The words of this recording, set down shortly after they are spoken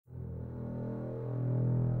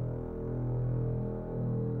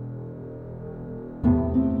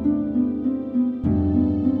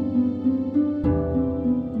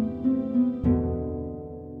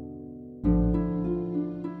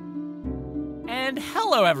And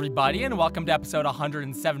hello, everybody, and welcome to episode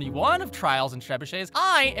 171 of Trials and Trebuchets.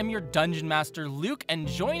 I am your Dungeon Master, Luke, and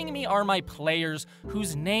joining me are my players,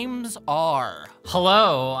 whose names are...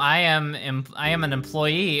 Hello, I am an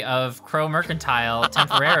employee of Crow Mercantile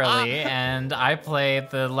temporarily, and I play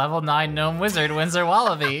the level 9 gnome wizard, Windsor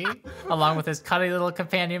Wallaby, along with his cutty little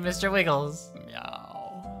companion, Mr. Wiggles.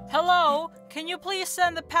 Meow. Hello, can you please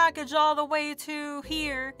send the package all the way to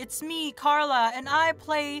here? It's me, Carla, and I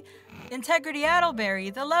play Integrity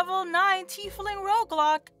Addleberry, the level 9 tiefling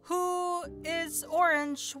roguelock who is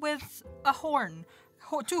orange with a horn.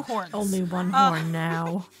 Two horns. Only one horn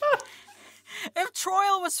now. If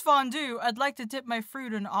Troil was fondue, I'd like to dip my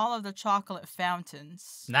fruit in all of the chocolate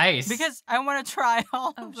fountains. Nice. Because I want to try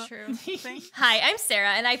all of the true. things. Hi, I'm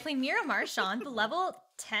Sarah, and I play Mira Marchand, the level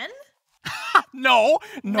 10? No,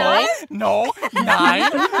 9. I know we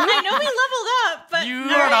leveled up, but... You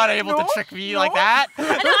are not able to trick me like that. I know,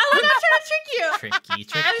 I'm not trying to trick you. Tricky.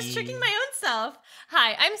 I was tricking my own self.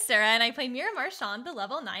 Hi, I'm Sarah, and I play Mira Marchand, the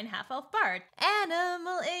level 9 half-elf bard.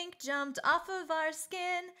 Animal ink jumped off of our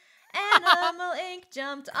skin. Animal ink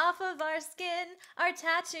jumped off of our skin. Our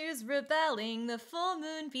tattoos rebelling, the full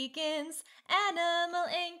moon begins. Animal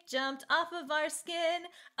ink jumped off of our skin.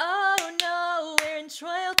 Oh no, we're in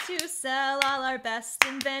Trial to sell all our best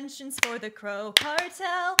inventions for the Crow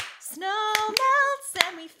Cartel. Snow melts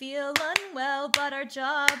and we feel unwell, but our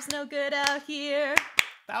job's no good out here.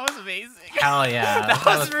 That was amazing. Hell yeah. That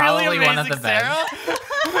was probably really one of the amazing, best.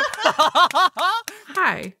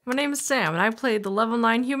 Hi, my name is Sam, and I played the level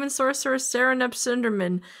 9 human sorcerer Saranep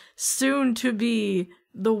Cinderman, soon to be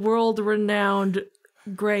the world-renowned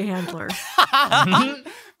Grey Handler.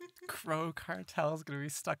 Crow Cartel's gonna be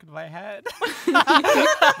stuck in my head.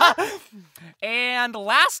 And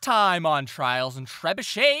last time on Trials and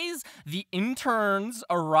Trebuchets, the interns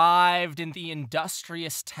arrived in the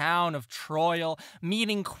industrious town of Troil,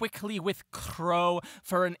 meeting quickly with Crow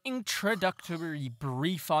for an introductory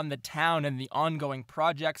brief on the town and the ongoing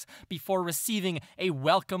projects before receiving a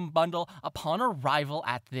welcome bundle upon arrival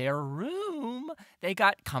at their room. They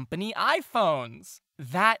got company iPhones.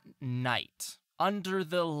 That night, under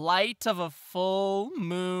the light of a full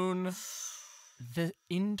moon, the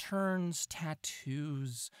interns'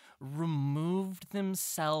 tattoos removed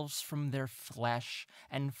themselves from their flesh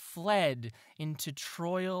and fled into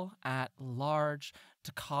Troil at large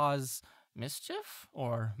to cause mischief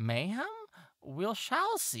or mayhem? We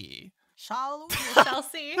shall see. We shall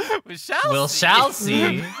see. We shall We'll see. shall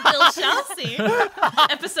see. We shall see.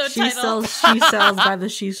 Episode She title. sells by the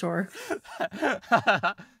she-shore.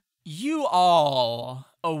 You all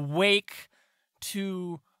awake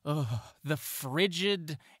to the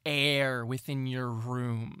frigid air within your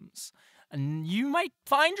rooms. And you might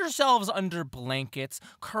find yourselves under blankets,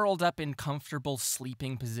 curled up in comfortable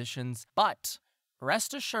sleeping positions, but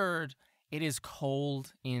rest assured, it is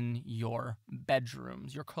cold in your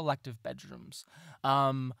bedrooms, your collective bedrooms.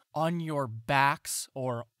 On your backs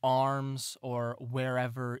or arms or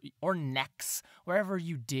wherever, or necks, wherever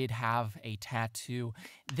you did have a tattoo,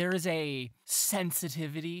 there is a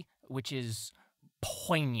sensitivity which is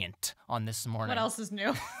poignant on this morning. What else is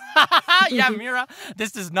new? Yeah, Mira,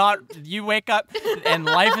 this is not, you wake up and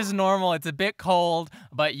life is normal. It's a bit cold,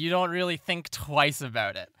 but you don't really think twice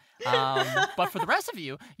about it. But for the rest of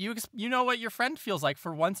you, you know what your friend feels like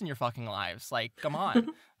for once in your fucking lives. Like, come on.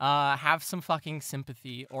 Have some fucking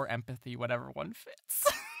sympathy or empathy, whatever one fits.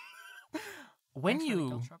 When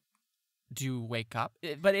you do wake up,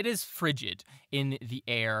 but it is frigid in the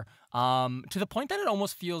air, to the point that it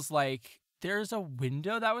almost feels like there's a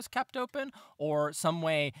window that was kept open, or some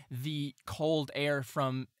way the cold air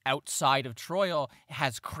from outside of Troil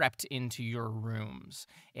has crept into your rooms.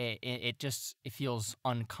 It feels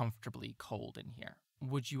uncomfortably cold in here.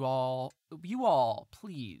 Would you all,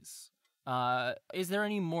 please, is there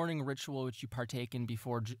any morning ritual which you partake in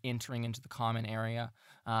before entering into the common area?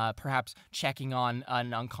 Perhaps checking on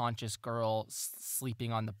an unconscious girl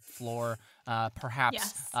sleeping on the floor, perhaps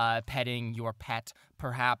Yes. petting your pet,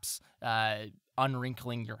 perhaps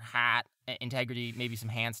unwrinkling your hat, integrity, maybe some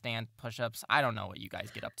handstand push-ups. I don't know what you guys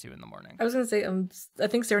get up to in the morning. I was gonna say, I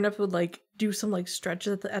think Saranep would do some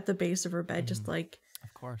stretches at the base of her bed, just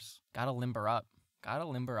Of course. Gotta limber up.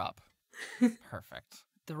 Perfect.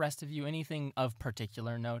 The rest of you, anything of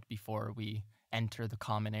particular note before we enter the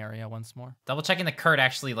common area once more? Double checking that Kurt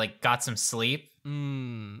actually got some sleep.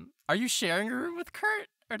 Are you sharing a room with Kurt?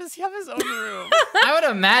 Or does he have his own room? I would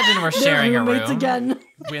imagine we're sharing a roommates room. again.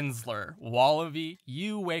 Winsler, Wallaby,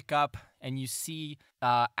 you wake up and you see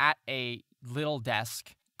at a little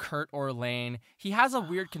desk Kurt or Lane. He has a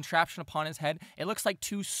weird contraption upon his head. It looks like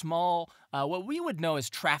two small, what we would know as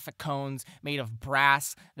traffic cones made of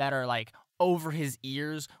brass that are like over his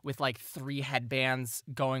ears with like 3 headbands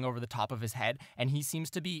going over the top of his head. And he seems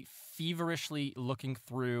to be feverishly looking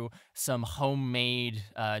through some homemade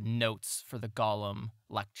notes for the Gollum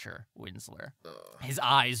lecture, Winsler. His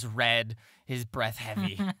eyes red, his breath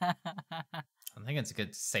heavy. I think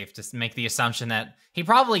it's safe to make the assumption that he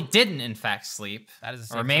probably didn't, in fact, sleep. That is a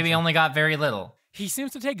safe or maybe assumption. only got very little. He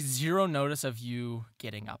seems to take zero notice of you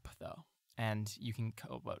getting up, though. And you can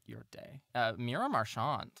go about your day. Mira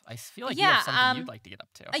Marchand, I feel like you have something you'd like to get up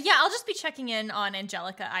to. Yeah, I'll just be checking in on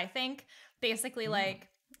Angelica, I think. Basically, like,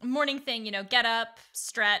 morning thing, you know, get up,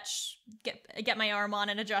 stretch, get my arm on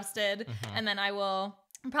and adjusted, and then I will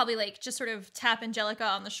probably, like, just sort of tap Angelica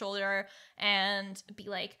on the shoulder and be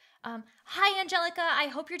like, hi, Angelica, I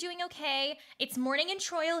hope you're doing okay. It's morning in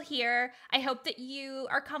Troil here. I hope that you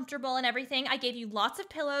are comfortable and everything. I gave you lots of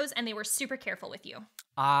pillows, and they were super careful with you.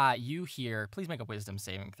 You hear, please make a wisdom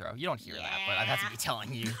saving throw. You don't hear that, but that's me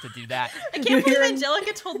telling you to do that. I can't believe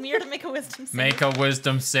Angelica told Mira to make a wisdom save. Make a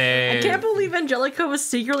wisdom save. I can't believe Angelica was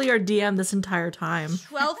secretly our DM this entire time.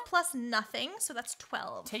 12 plus nothing, so that's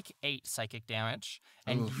 12. Take 8 psychic damage,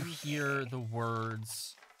 and you hear the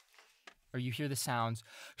words, or you hear the sounds,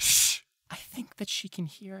 shh, I think that she can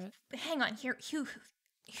hear it. Hang on, hear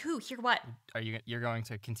what? You're going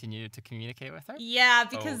to continue to communicate with her? Yeah,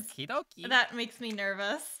 because Okie dokie. that makes me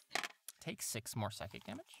nervous. Take 6 more psychic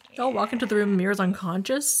damage. Oh, walk into the room, Mira's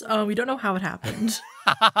unconscious. We don't know how it happened.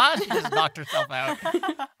 She just knocked herself out.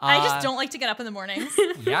 I just don't like to get up in the mornings.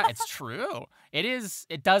 Yeah, it's true.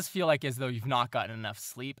 It does feel like as though you've not gotten enough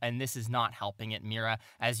sleep, and this is not helping it, Mira,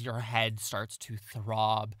 as your head starts to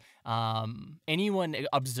throb. Anyone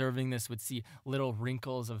observing this would see little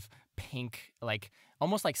wrinkles of pink, like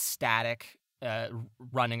almost like static,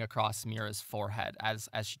 running across Mira's forehead as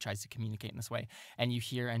she tries to communicate in this way. And you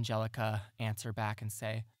hear Angelica answer back and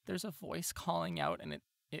say, there's a voice calling out, and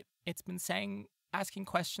it's been asking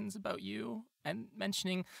questions about you and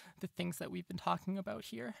mentioning the things that we've been talking about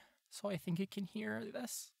here. So I think it can hear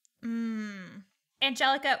this.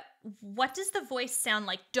 Angelica, what does the voice sound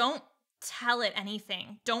like? Don't tell it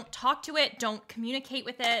anything. Don't talk to it. Don't communicate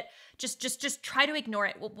with it. Just try to ignore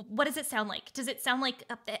it. What does it sound like? Does it sound like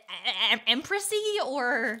empressy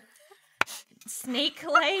or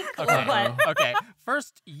snake-like or what? Okay.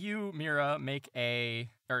 First, you, Mira,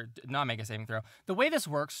 not make a saving throw. The way this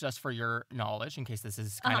works, just for your knowledge, in case this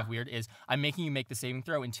is kind of weird, is I'm making you make the saving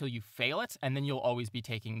throw until you fail it, and then you'll always be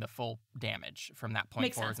taking the full damage from that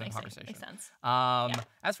point forward in the conversation. Makes sense.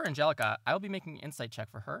 As for Angelica, I will be making an insight check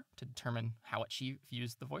for her to determine how she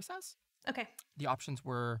views the voice as. Okay. The options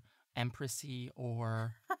were empressy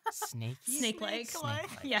or snaky. Snake-like.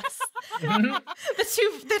 Snake-like. Yes.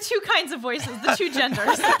 the two kinds of voices, the two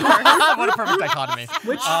genders. What a perfect dichotomy.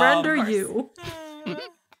 Which friend are you?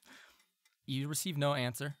 You receive no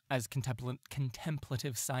answer, as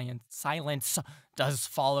contemplative silence does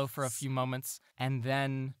follow for a few moments, and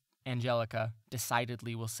then Angelica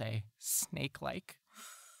decidedly will say, snake-like.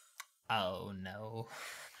 Oh, no.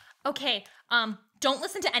 Okay, don't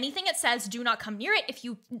listen to anything it says. Do not come near it. If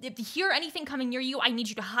you hear anything coming near you, I need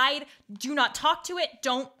you to hide. Do not talk to it.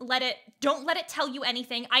 Don't let it tell you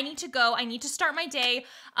anything. I need to go. I need to start my day.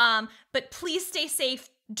 But please stay safe.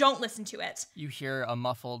 Don't listen to it. You hear a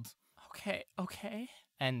muffled, okay,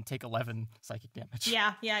 and take 11 psychic damage.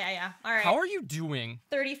 Yeah. All right. How are you doing?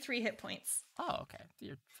 33 hit points. Oh, okay.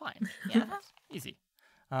 You're fine. Yeah. Easy.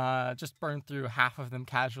 Just burn through half of them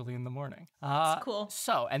casually in the morning. Cool.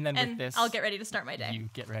 So, and then with this, I'll get ready to start my day. You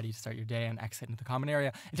get ready to start your day and exit into the common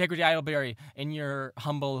area. Integrity Idleberry, in your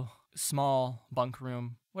humble, small bunk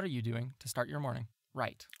room, what are you doing to start your morning?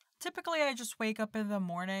 Right. Typically, I just wake up in the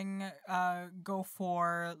morning, go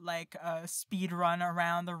for like a speed run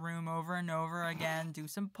around the room over and over again, do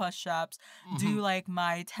some push-ups, do like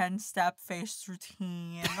my 10-step face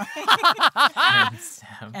routine,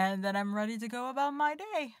 and then I'm ready to go about my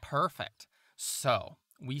day. Perfect. So,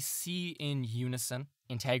 we see in unison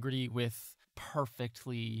Integrity with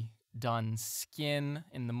perfectly done skin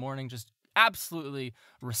in the morning, just absolutely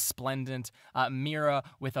resplendent. Mira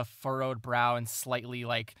with a furrowed brow and slightly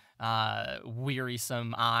like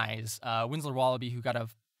wearisome eyes. Winsler Wallaby, who got a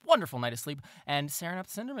wonderful night of sleep, and Serenep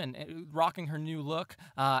Cinderman rocking her new look,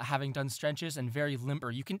 having done stretches and very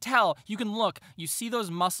limber. You can tell, you can look, you see those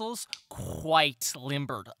muscles quite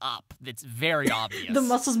limbered up. It's very obvious. The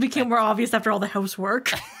muscles became more obvious after all the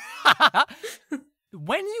housework.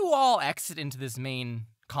 When you all exit into this main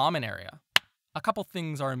common area, a couple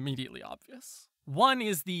things are immediately obvious. One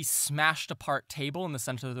is the smashed apart table in the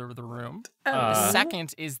center of the room. The Uh.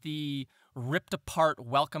 second is the ripped apart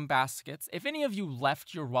welcome baskets. If any of you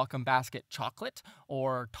left your welcome basket chocolate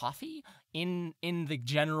or toffee in the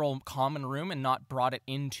general common room and not brought it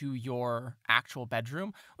into your actual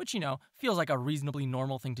bedroom, which, feels like a reasonably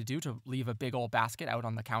normal thing to do, to leave a big old basket out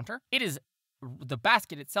on the counter, it is the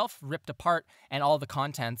basket itself ripped apart, and all the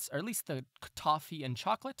contents, or at least the toffee and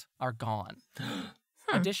chocolate, are gone.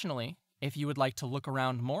 Additionally, if you would like to look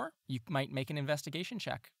around more, you might make an investigation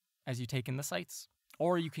check as you take in the sights.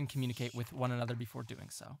 Or you can communicate with one another before doing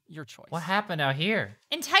so. Your choice. What happened out here?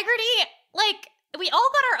 Integrity, we all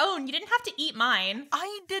got our own. You didn't have to eat mine.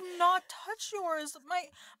 I did not touch yours. Mine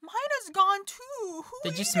is gone too. Who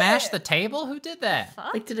Did you ate smash it? the table? Who did that?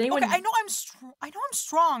 Fuck. Like, did anyone? Okay, I know I'm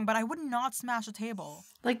strong, but I would not smash a table.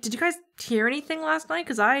 Like, did you guys hear anything last night?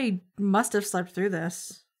 Because I must have slept through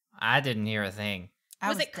this. I didn't hear a thing. I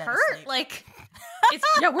was it dead Kurt? asleep. It's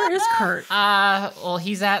Yeah, where is Kurt? Well,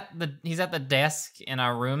 he's at the desk in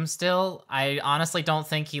our room still. I honestly don't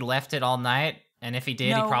think he left it all night. And if he did,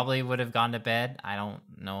 he No. probably would have gone to bed. I don't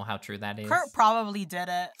know how true that is. Kurt probably did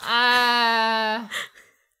it. I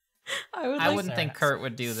I wouldn't think Kurt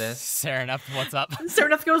would do this. Serenep, what's up?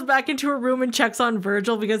 Sereneth goes back into her room and checks on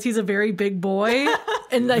Virgil because he's a very big boy.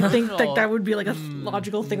 And I think Virgil. that would be like a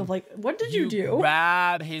logical thing of like, what did you do?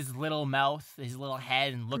 Grab his little mouth, his little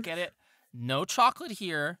head, and look at it. No chocolate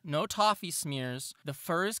here, no toffee smears. The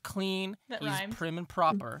fur is clean. That He's rhymed. prim and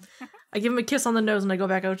proper. I give him a kiss on the nose and I go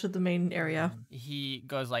back out to the main area. He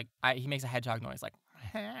goes he makes a hedgehog noise, like,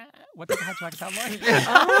 what does a hedgehog sound like?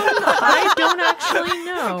 I don't actually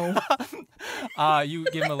know. You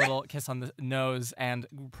give him a little kiss on the nose and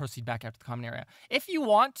proceed back out to the common area. If you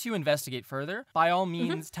want to investigate further, by all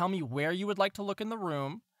means, tell me where you would like to look in the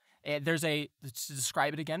room. To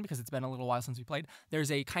describe it again, because it's been a little while since we played,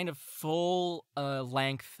 there's a kind of full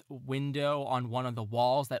length window on one of the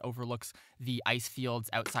walls that overlooks the ice fields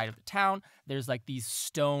outside of the town. There's like these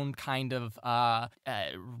stone kind of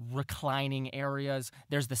reclining areas.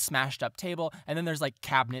 There's the smashed up table, and then there's like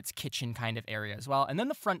cabinets, kitchen kind of area as well. And then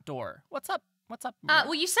the front door. What's up? What's up? Mira?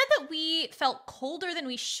 well, you said that we felt colder than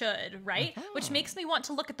we should, right? Which makes me want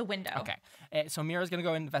to look at the window. Okay, so Mira's going to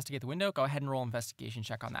go investigate the window. Go ahead and roll investigation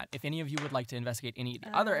check on that. If any of you would like to investigate any of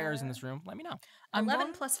the other areas in this room, let me know.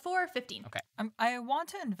 11 plus 4, 15. Okay. I want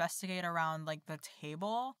to investigate around like the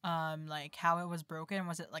table, like how it was broken.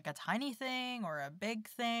 Was it like a tiny thing or a big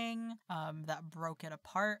thing that broke it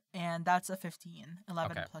apart? And that's a 15.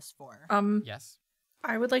 11 Okay. plus 4. Yes.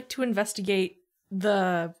 I would like to investigate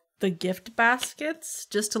the gift baskets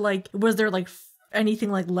just to like, was there like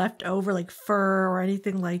anything like left over, like fur or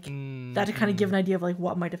anything like that to kind of give an idea of like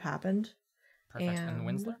what might have happened. Perfect. And And-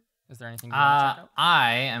 Winsler? Is there anything you want to check out?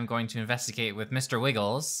 I am going to investigate with Mr.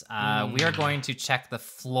 Wiggles. We are going to check the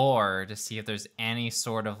floor to see if there's any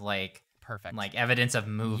sort of like Perfect. evidence of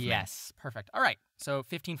movement. Yes, perfect. All right, so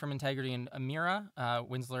 15 from Integrity and Mira,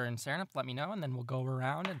 Winsler and Serenep, let me know, and then we'll go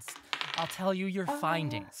around and I'll tell you your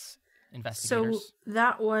findings, So investigators.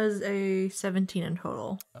 that was a 17 in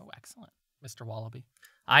total. Oh, excellent. Mr. Wallaby.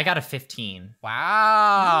 I got a 15.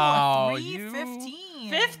 Wow. 315.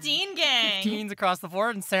 15, gang. 15s across the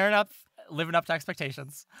board, and Serenep living up to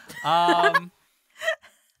expectations.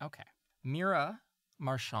 Okay. Mira,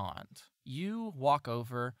 Marchand, you walk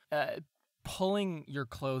over, pulling your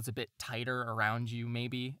clothes a bit tighter around you,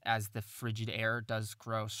 maybe as the frigid air does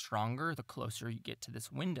grow stronger the closer you get to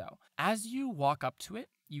this window. As you walk up to it,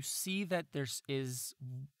 you see that is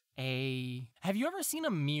have you ever seen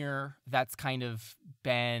a mirror that's kind of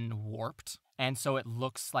been warped? And so it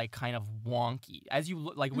looks like kind of wonky. As you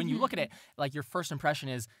look, like when you look at it, like your first impression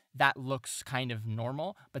is that looks kind of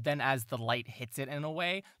normal. But then as the light hits it in a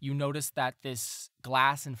way, you notice that this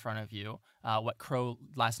glass in front of you, what Crow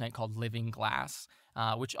last night called living glass,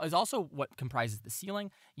 which is also what comprises the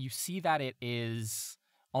ceiling, you see that it is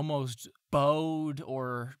almost bowed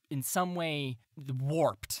or in some way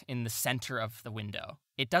warped in the center of the window.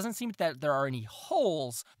 It doesn't seem that there are any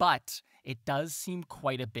holes, but it does seem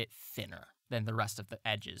quite a bit thinner than the rest of the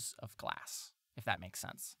edges of glass, if that makes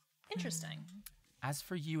sense. Interesting. As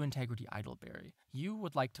for you, Integrity Idleberry, you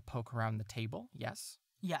would like to poke around the table, yes?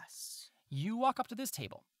 Yes. You walk up to this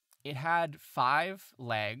table. It had 5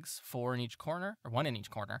 legs, 4 in each corner, or 1 in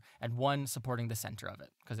each corner, and 1 supporting the center of it,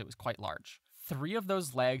 because it was quite large. 3 of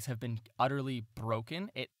those legs have been utterly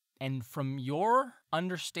broken. And from your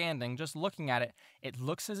understanding, just looking at it, it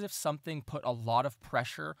looks as if something put a lot of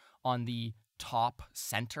pressure on the top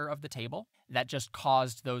center of the table that just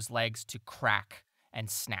caused those legs to crack and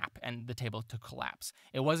snap, and the table to collapse.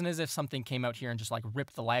 It wasn't as if something came out here and just like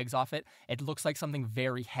ripped the legs off it. It looks like something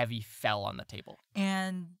very heavy fell on the table.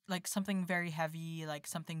 And like something very heavy, like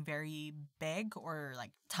something very big, or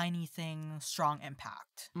like tiny thing, strong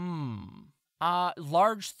impact.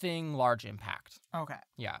 Large thing, large impact. Okay.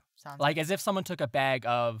 Yeah. Sounds Like as if someone took a bag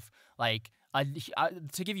of like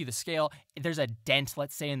to give you the scale, there's a dent,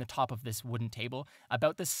 let's say, in the top of this wooden table,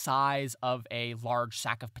 about the size of a large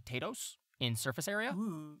sack of potatoes in surface area.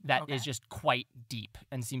 Ooh, That okay. is just quite deep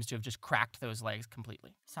and seems to have just cracked those legs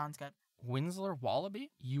completely. Sounds good. Winslow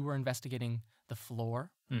Wallaby, you were investigating the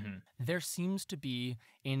floor. Mm-hmm. There seems to be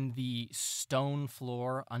in the stone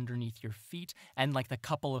floor underneath your feet, and like the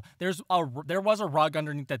couple of there was a rug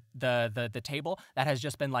underneath the table that has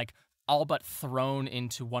just been like all but thrown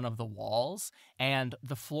into one of the walls, and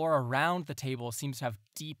the floor around the table seems to have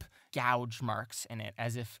deep gouge marks in it,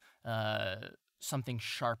 as if something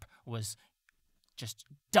sharp was just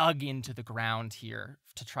dug into the ground here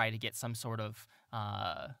to try to get some sort of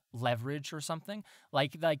leverage or something.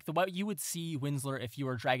 Like what you would see, Winslow, if you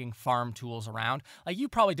were dragging farm tools around. Like you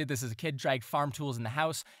probably did this as a kid, dragged farm tools in the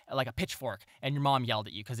house, like a pitchfork, and your mom yelled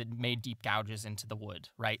at you because it made deep gouges into the wood,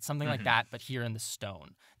 right? Something like that, but here in the stone.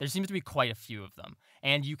 There seems to be quite a few of them.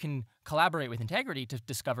 And you can collaborate with Integrity to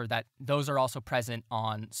discover that those are also present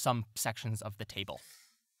on some sections of the table.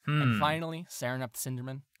 And finally, Serenep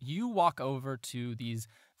Cinderman, you walk over to these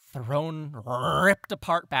thrown, ripped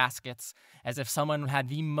apart baskets as if someone had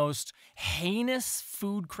the most heinous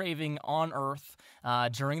food craving on earth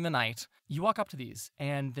during the night. You walk up to these,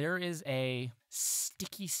 and there is a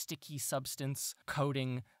sticky substance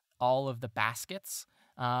coating all of the baskets.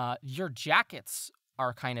 Your jackets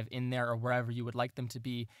are kind of in there or wherever you would like them to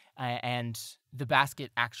be, and the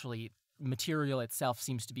basket actually, material itself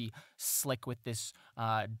seems to be slick with this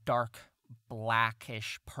dark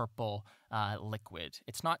blackish purple liquid.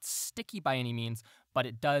 It's not sticky by any means, but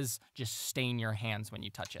it does just stain your hands when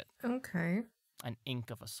you touch it. Okay. An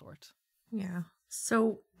ink of a sort. Yeah.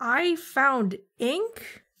 So I found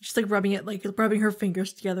ink. She's like rubbing her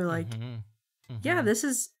fingers together, like, yeah, this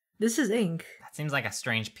is ink. That seems like a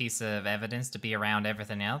strange piece of evidence to be around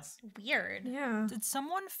everything else. Weird. Yeah. Did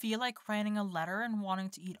someone feel like writing a letter and wanting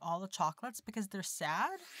to eat all the chocolates because they're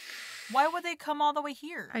sad? Why would they come all the way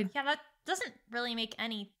here? Yeah, that doesn't really make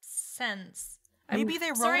any sense. Maybe they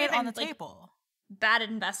wrote sorry it if on I'm, the like, table. Bad at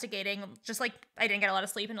investigating. Just like I didn't get a lot of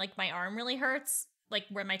sleep and like my arm really hurts, like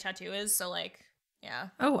where my tattoo is. So like, yeah.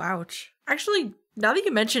 Oh, ouch. Actually, now that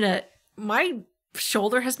you mention it, my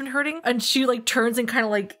shoulder has been hurting, and she like turns and kind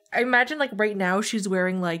of like, I imagine like right now she's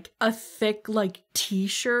wearing like a thick like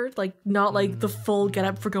t-shirt, like not like the full get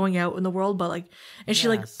up for going out in the world, but like, and she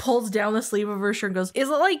like pulls down the sleeve of her shirt and goes, is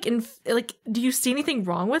it like do you see anything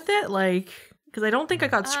wrong with it? Like, because I don't think I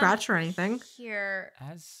got scratched or anything. Here,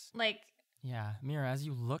 Yeah, Mira, as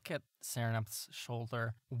you look at Serenep's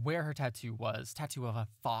shoulder, where her tattoo of a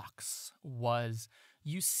fox was,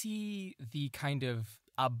 you see the kind of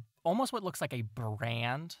almost what looks like a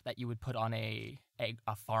brand that you would put on a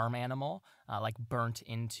farm animal, like burnt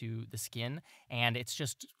into the skin, and it's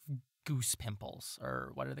just goose pimples,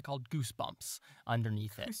 or what are they called? Goose bumps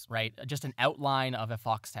underneath it, right? Just an outline of a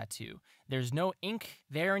fox tattoo. There's no ink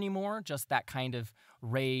there anymore, just that kind of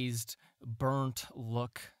raised, burnt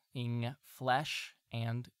looking flesh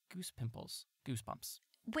and goose pimples, goosebumps.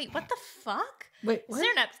 wait, what the fuck? Wait, what?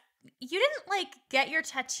 Serenep, you didn't like get your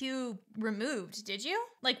tattoo removed, did you?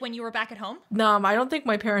 Like when you were back at home? No, I don't think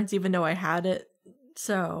my parents even know I had it.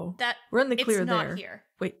 So That we're in the clear it's not there. here.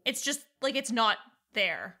 Wait. It's just like it's not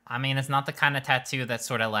there. I mean, it's not the kind of tattoo that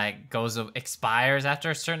sort of like expires after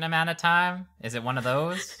a certain amount of time. Is it one of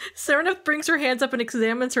those? Serenep brings her hands up and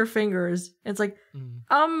examines her fingers. And it's like,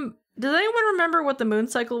 does anyone remember what the moon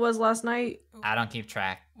cycle was last night? I don't keep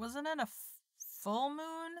track. Wasn't it a full moon?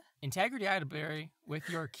 Integrity Idleberry, with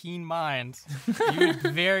your keen mind, you would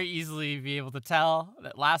very easily be able to tell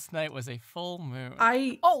that last night was a full moon.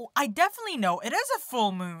 Oh, I definitely know. It is a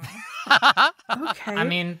full moon. Okay. I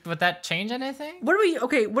mean, would that change anything? What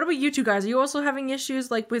about you two guys? Are you also having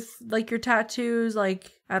issues like with like your tattoos,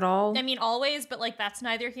 like at all? I mean, always, but like that's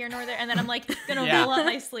neither here nor there. And then I'm like gonna Yeah. roll up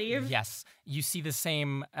my sleeve. Yes, you see the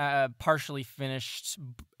same partially finished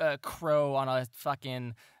crow on a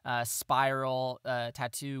fucking spiral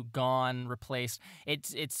tattoo, gone, replaced.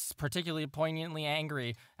 It's particularly poignantly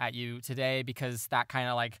angry at you today because that kind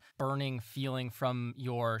of like burning feeling from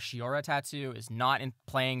your Shiora tattoo is not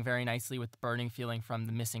playing very nicely with the burning feeling from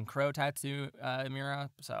the missing crow tattoo, Mira.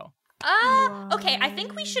 So Okay, I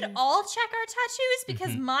think we should all check our tattoos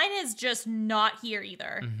because mine is just not here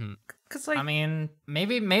either. Cause like I mean,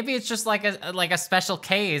 maybe it's just like a special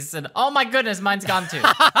case, and oh my goodness, mine's gone too.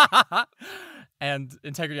 And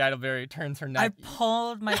Integrity Idleberry turns her I neck.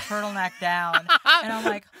 pulled my turtleneck down, and I'm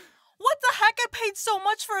like, what the heck? I paid so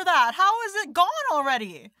much for that. How is it gone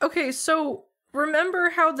already? okay, so remember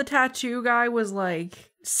how the tattoo guy was like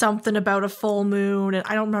something about a full moon, and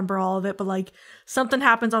I don't remember all of it, but like something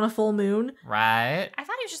happens on a full moon. Right? I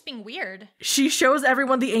thought he was just being weird. She shows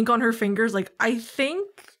everyone the ink on her fingers. Like, I think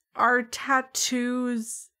our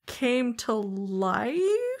tattoos came to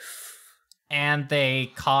life. And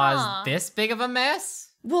they caused Huh. this big of a mess?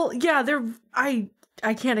 Well, yeah, I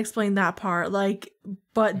can't explain that part. Like,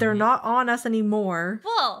 but they're not on us anymore.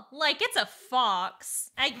 Well, like, it's a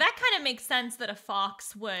fox. That kind of makes sense that a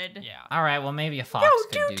fox would. Yeah. All right, well, maybe a fox No,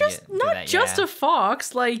 could dude, do just do not that, just yeah. a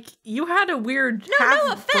fox. Like, you had a weird No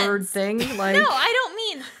half bird offense. thing. Like, No,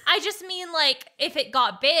 I just mean like if it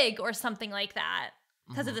got big or something like that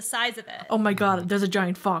because of the size of it. oh my god, there's a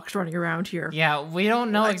giant fox running around here. Yeah, we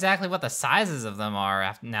don't know exactly what the sizes of them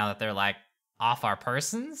are now that they're like off our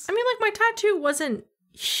persons. I mean, like, my tattoo wasn't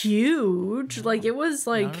huge. Like, it was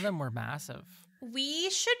like, None of them were massive. We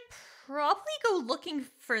should probably go looking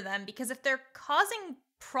for them because if they're causing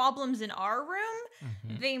problems in our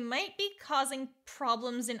room, they might be causing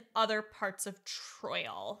problems in other parts of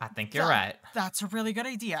Troyal. I think you're right. That's a really good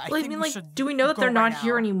idea. I like, think we should do we know that go they're not right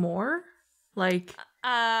here now. anymore? Like,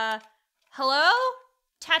 Hello?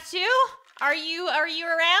 Tattoo? Are you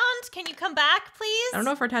around? Can you come back, please? I don't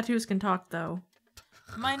know if our tattoos can talk though.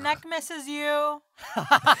 My neck misses you.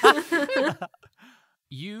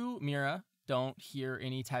 You, Mira, don't hear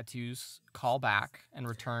any tattoos call back and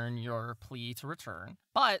return your plea to return.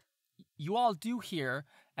 But you all do hear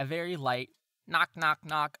a very light knock, knock,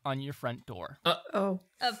 knock on your front door. Oh.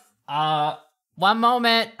 One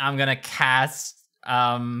moment. I'm gonna cast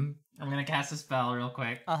a spell real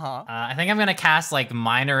quick. I think I'm gonna cast like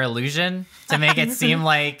minor illusion to make it seem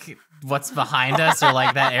like what's behind us or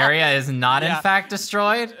like that area is not in fact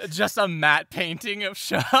destroyed. Just a matte painting of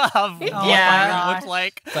what Yeah. it would look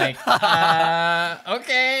like. It's like,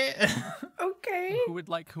 okay. Okay. Who would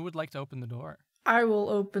like to open the door? I will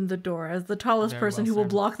open the door as the tallest Very person well, who will Sarah.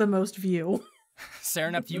 block the most view.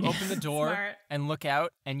 Serenep, you open the door Smart. and look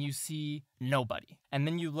out and you see nobody. And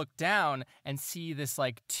then you look down and see this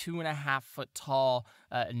like 2.5 foot tall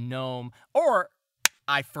gnome. Or,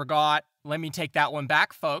 I forgot. Let me take that one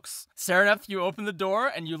back, folks. Serenep, you open the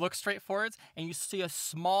door and you look straight forwards and you see a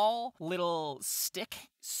small little stick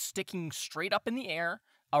sticking straight up in the air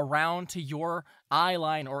around to your eye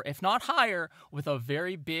line, or if not higher, with a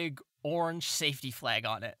very big orange safety flag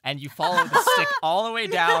on it. And you follow the stick all the way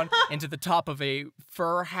down into the top of a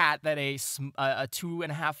fur hat that a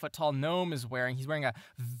 2.5 foot tall gnome is wearing. He's wearing a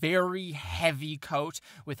very heavy coat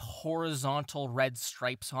with horizontal red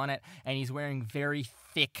stripes on it, and he's wearing very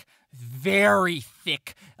thick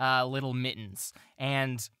little mittens.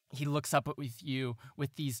 And he looks up with you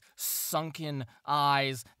with these sunken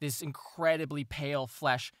eyes, this incredibly pale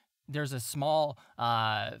flesh. There's a small,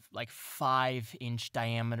 5-inch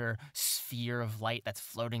diameter sphere of light that's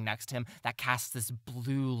floating next to him that casts this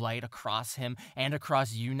blue light across him and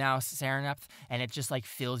across you now, Serenep, and it just like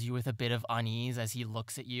fills you with a bit of unease as he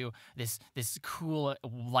looks at you. This cool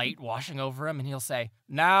light washing over him, and he'll say,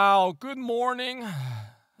 "Now, good morning.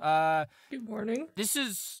 Good morning. This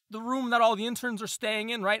is the room that all the interns are staying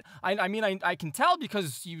in, right? I mean, I can tell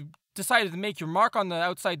because you decided to make your mark on the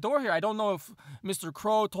outside door here. I don't know if Mr.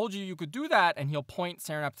 Crow told you could do that." And he'll point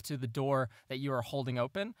Serenep to the door that you are holding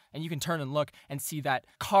open, and you can turn and look and see that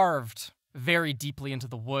carved very deeply into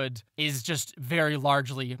the wood is just very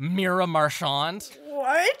largely Mira Marchand.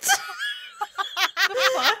 What?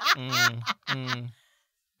 I'm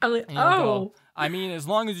like, And you'll oh. go, "I mean, as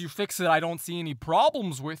long as you fix it, I don't see any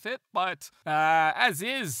problems with it, but as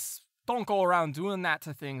is, don't go around doing that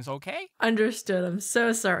to things, okay?" Understood. I'm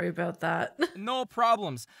so sorry about that. No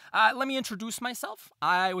problems. Let me introduce myself.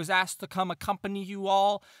 I was asked to come accompany you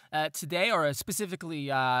all today, or specifically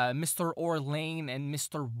Mr. Orlane and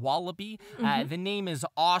Mr. Wallaby. The name is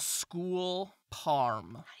Osgool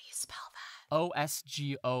Parm. How do you spell that?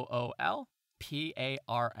 Osgoolparm.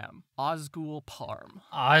 Osgool Parm.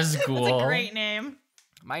 Osgool. That's a great name.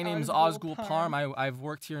 My name's Osgool Osgool Parm. Parm. I've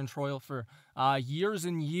worked here in Troyal for years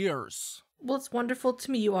and years. Well, it's wonderful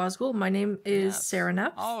to meet you, Osgool. My name is Yes.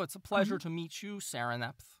 Serenep. Oh, it's a pleasure to meet you,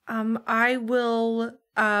 Serenep. I will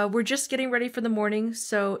we're just getting ready for the morning,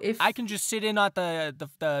 so if I can just sit in at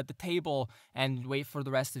the table and wait for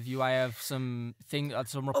the rest of you. I have some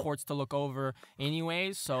reports to look over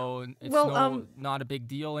anyways, so it's not a big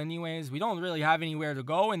deal anyways. We don't really have anywhere to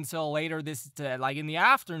go until later like in the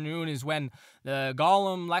afternoon is when the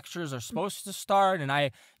Golem lectures are supposed to start, and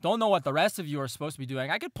I don't know what the rest of you are supposed to be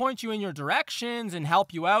doing. I could point you in your directions and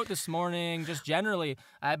help you out this morning, just generally,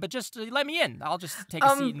 but just let me in. I'll just take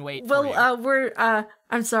a seat and wait for you.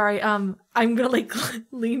 I'm sorry, I'm gonna like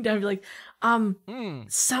lean down and be like,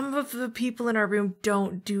 some of the people in our room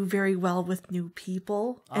don't do very well with new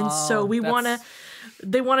people, and so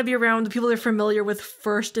they wanna be around the people they're familiar with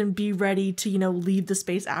first and be ready to, leave the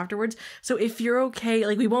space afterwards. So if you're okay,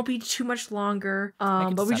 like we won't be too much longer,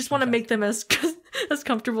 but we just want to make them as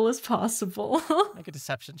comfortable as possible. Make a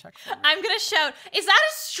deception check. I'm gonna shout, "Is that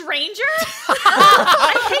a stranger?"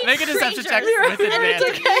 I hate Make a deception check strangers. with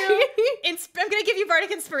advantage. I'm gonna give you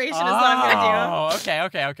bardic inspiration. Is what I'm gonna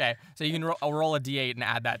do. Okay. So you can roll a d8 and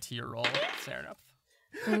add that to your roll, Sarah.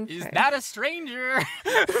 Okay. Is that a stranger?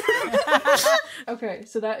 Okay,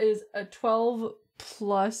 so that is a 12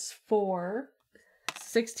 plus 4,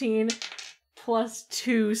 16 plus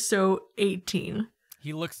 2, so 18.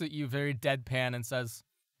 He looks at you very deadpan and says,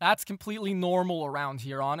 "That's completely normal around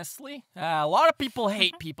here, honestly. A lot of people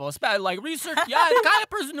hate people, especially like research. Yeah, the kind of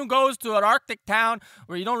person who goes to an Arctic town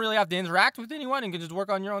where you don't really have to interact with anyone and can just work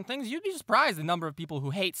on your own things. You'd be surprised the number of people who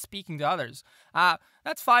hate speaking to others.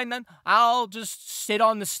 That's fine then. I'll just sit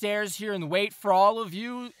on the stairs here and wait for all of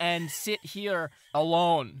you and sit here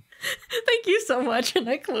alone." Thank you so much, and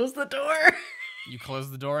I close the door. You close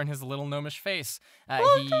the door in his little gnomish face.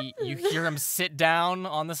 You hear him sit down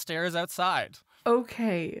on the stairs outside.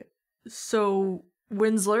 Okay, so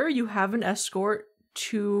Winsler, you have an escort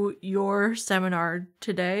to your seminar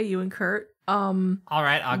today, you and Kurt. All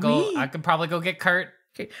right, I'll go. I could probably go get Kurt.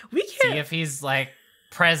 Okay, we can't see if he's like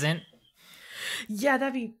present. Yeah,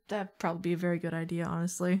 that'd probably be a very good idea,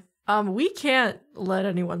 honestly. We can't let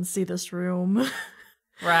anyone see this room.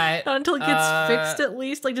 Right. Not until it gets fixed, at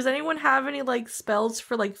least. Like, does anyone have any, like, spells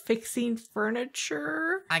for, like, fixing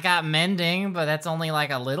furniture? I got mending, but that's only,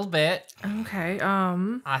 like, a little bit. Okay,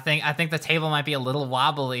 I think the table might be a little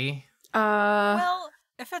wobbly. Well,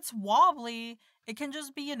 if it's wobbly, it can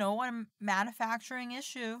just be, a manufacturing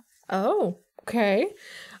issue. Oh, okay.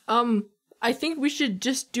 I think we should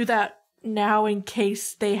just do that now in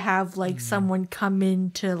case they have like someone come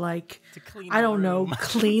in to like to clean I don't know,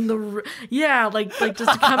 clean the room. Yeah, like just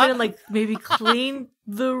to come in and like maybe clean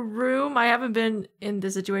the room. I haven't been in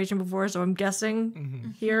this situation before, so I'm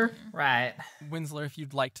guessing here. Right. Winsler, if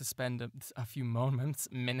you'd like to spend a few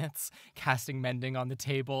minutes casting mending on the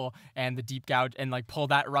table and the deep gouge and like pull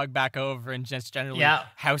that rug back over and just generally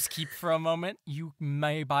housekeep for a moment, you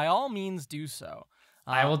may by all means do so.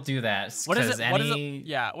 I will do that. What does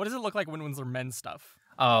it look like when Winsler mends stuff?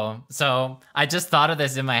 Oh, so I just thought of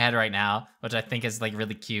this in my head right now, which I think is like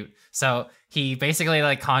really cute. So he basically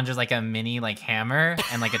like conjures like a mini like hammer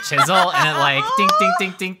and like a chisel, and it like ding ding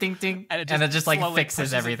ding ding ding ding, and it just like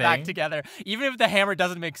fixes everything back together. Even if the hammer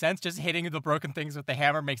doesn't make sense, just hitting the broken things with the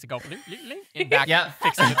hammer makes it go and back,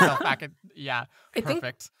 fixing itself back. I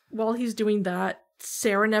perfect. Think while he's doing that,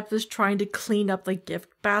 Serenep is trying to clean up like gift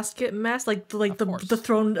basket mess, like the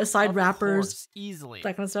thrown aside wrappers, easily,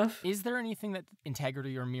 that kind of stuff. Is there anything that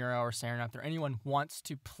Integrity or Mira or Serenep or anyone wants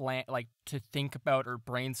to plan, like to think about or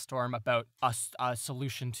brainstorm about a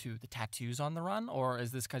solution to the tattoos on the run, or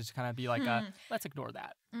is this just kind of be like let's ignore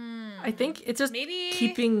that? I think it's just maybe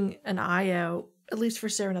keeping an eye out, at least for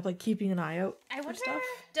Serenep, like keeping an eye out. I wonder, stuff.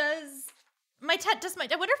 I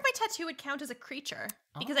wonder if my tattoo would count as a creature,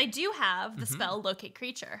 because I do have the spell Locate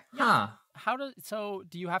Creature. Huh.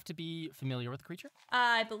 Do you have to be familiar with the creature?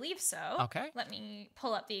 I believe so. Okay. Let me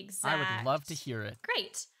pull up the exact. I would love to hear it.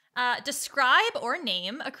 Great. Describe or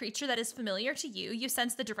name a creature that is familiar to you. You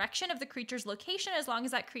sense the direction of the creature's location as long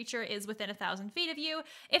as that creature is within 1,000 feet of you.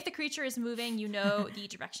 If the creature is moving, you know the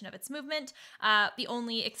direction of its movement. The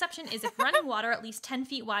only exception is if running water at least 10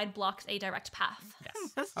 feet wide blocks a direct path.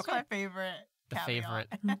 Yes. This is my favorite. The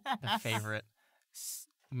favorite.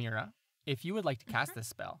 Mira, if you would like to cast this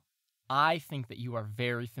spell, I think that you are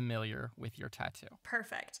very familiar with your tattoo.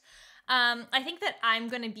 Perfect. I think that I'm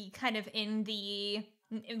going to be kind of in the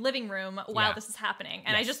living room while this is happening.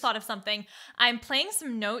 And I just thought of something. I'm playing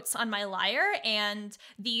some notes on my lyre, and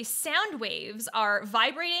the sound waves are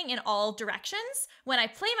vibrating in all directions when I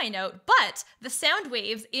play my note, but the sound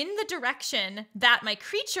waves in the direction that my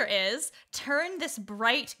creature is turn this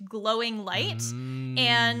bright glowing light,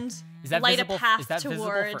 and light a path is that visible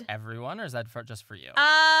toward. for everyone, or is that just for you?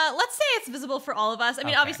 Let's say it's visible for all of us. I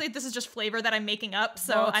mean, Okay. obviously, this is just flavor that I'm making up,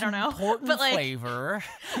 so Well, I don't know. Important But like, flavor.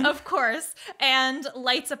 of course, and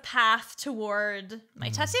lights a path toward my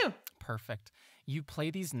tattoo. Perfect. You play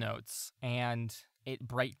these notes, and it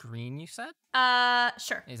bright green. You said.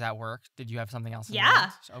 Sure. Is that work? Did you have something else? In Yeah.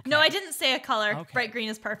 mind? Okay. No, I didn't say a color. Okay. Bright green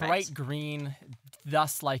is perfect. Bright green,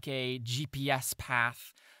 thus like a GPS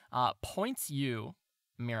path, points you,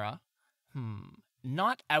 Mira,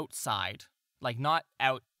 not outside, like not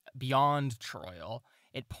out beyond Troil.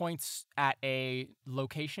 It points at a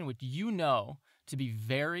location which you know to be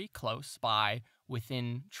very close by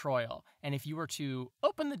within Troil. And if you were to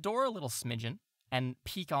open the door a little smidgen and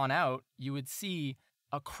peek on out, you would see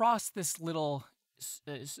across this little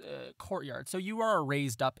courtyard. So you are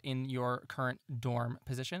raised up in your current dorm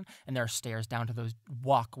position, and there are stairs down to those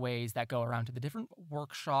walkways that go around to the different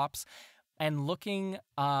workshops. And looking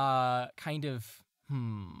kind of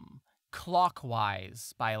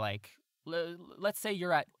clockwise by like, let's say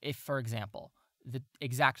you're at, if for example, the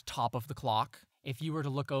exact top of the clock, if you were to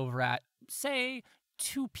look over at, say,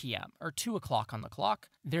 2 p.m. or 2 o'clock on the clock,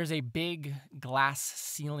 there's a big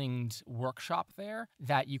glass-ceilinged workshop there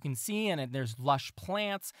that you can see, and there's lush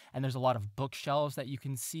plants, and there's a lot of bookshelves that you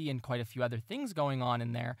can see, and quite a few other things going on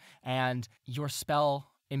in there, and your spell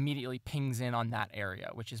immediately pings in on that area,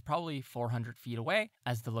 which is probably 400 feet away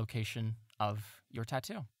as the location of your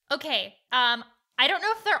tattoo. Okay. I don't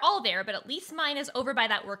know if they're all there, but at least mine is over by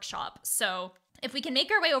that workshop. So if we can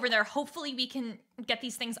make our way over there, hopefully we can get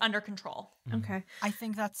these things under control. Okay. I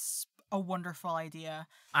think that's a wonderful idea.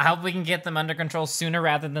 I hope we can get them under control sooner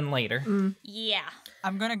rather than later. Yeah.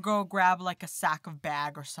 I'm gonna go grab like a sack of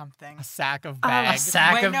bag or something. A sack of A bags.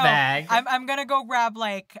 sack Wait, of no, bag. I'm gonna go grab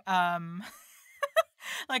like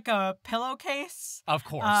like a pillowcase. Of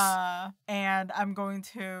course. And I'm going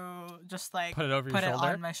to just like Put it over your shoulder?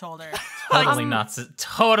 on my shoulder. Totally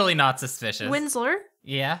not suspicious. Winsler,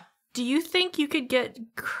 Yeah. do you think you could get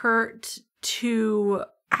Kurt to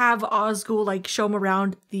have Osgood like show him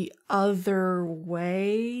around the other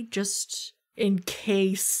way, just in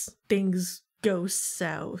case things go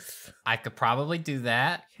south? I could probably do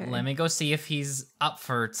that. Okay. Let me go see if he's up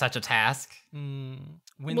for such a task.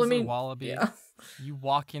 Winslow Wallaby, yeah. you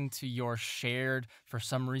walk into your for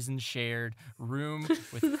some reason shared room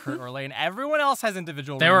with Kurt Orlay, and everyone else has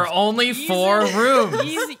individual There were rooms. only 4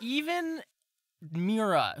 rooms. Even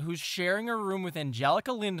Mira, who's sharing a room with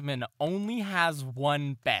Angelica Lindman, only has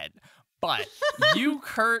 1 bed. But you,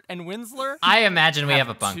 Kurt, and Winsler, I imagine we have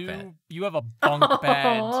a bunk 2 bed. You have a bunk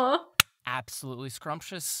bed. Aw. Absolutely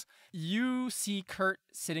scrumptious. You see Kurt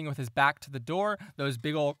sitting with his back to the door, those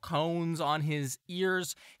big old cones on his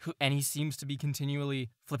ears, and he seems to be continually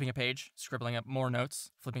flipping a page, scribbling up more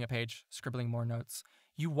notes, flipping a page, scribbling more notes.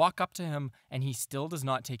 You walk up to him, and he still does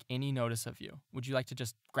not take any notice of you. Would you like to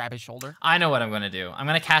just grab his shoulder? I know what I'm going to do. I'm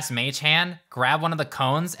going to cast Mage Hand, grab one of the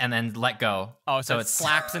cones, and then let go. Oh, so it it's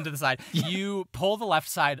slaps into the side. You pull the left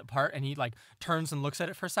side apart, and he like turns and looks at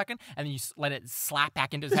it for a second, and then you let it slap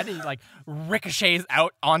back into his head, and he like ricochets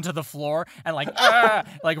out onto the floor and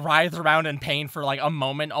like writhes around in pain for like a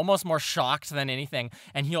moment, almost more shocked than anything.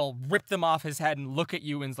 And he'll rip them off his head and look at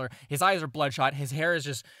you, Winsler. His eyes are bloodshot. His hair is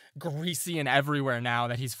just greasy and everywhere now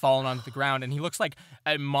that he's fallen onto the ground, and he looks like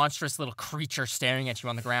a monstrous little creature staring at you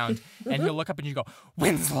on the ground. And he'll look up and you go,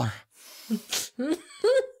 Winsler,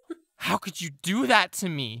 how could you do that to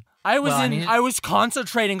me? I was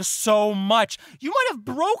concentrating so much. You might have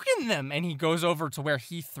broken them. And he goes over to where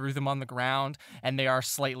he threw them on the ground, and they are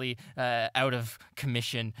slightly out of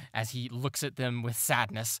commission as he looks at them with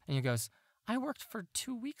sadness. And he goes, I worked for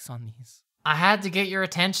 2 weeks on these. I had to get your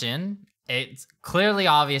attention. It's clearly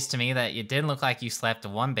obvious to me that you didn't look like you slept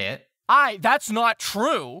 1 bit. That's not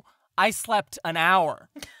true. I slept an hour.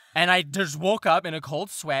 And I just woke up in a cold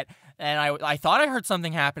sweat, and I thought I heard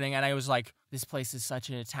something happening, and I was like, this place is such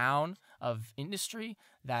a town of industry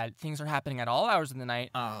that things are happening at all hours of the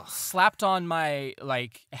night. Oh. Slapped on my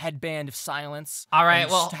like headband of silence. All right,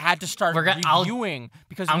 and well, had to start I'll reviewing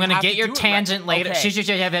because I'm we gonna have get to your do it tangent right. later.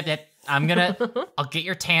 Okay. I'll get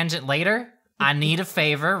your tangent later. I need a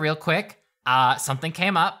favor real quick. Something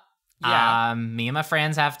came up. Yeah. Me and my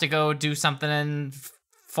friends have to go do something in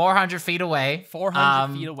 400 feet away.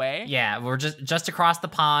 400 feet away? Yeah, we're just across the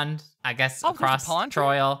pond, I guess, Oh, there's a across pond here?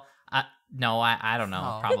 Troil. No, I don't know.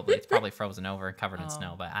 Oh. Probably. It's probably frozen over and covered in Oh.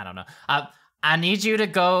 snow, but I don't know. I need you to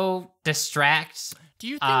go distract Do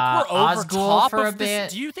you think we're over Osgood top for a of this? bit.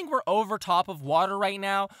 Do you think we're over top of water right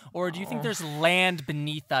now, or do you think there's land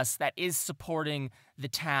beneath us that is supporting the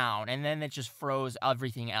town, and then it just froze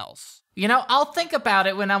everything else? You know, I'll think about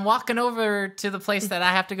it when I'm walking over to the place that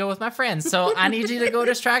I have to go with my friends. So I need you to go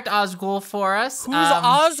distract Osgood for us. Who's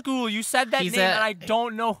Osgood? You said that he's name, a- and I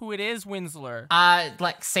don't know who it is, Winsler.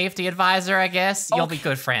 Like safety advisor, I guess. You'll be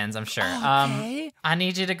good friends, I'm sure. Okay. I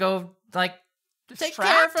need you to go like take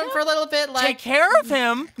Distract care of him him? for a little bit. Like Take care of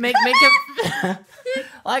him. make him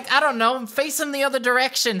like I don't know, face him the other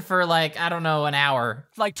direction for like I don't know an hour.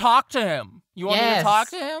 Like, talk to him. You want me to Yes. talk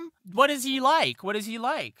to him? What is he like? What is he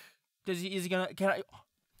like? Is he gonna? Can I?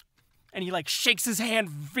 And he like shakes his hand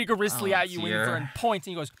vigorously Oh, at you, dear. Winsler, and points,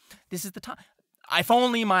 and he goes, "This is the time. If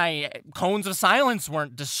only my cones of silence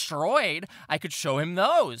weren't destroyed, I could show him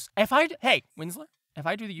those. Hey, Winsler, if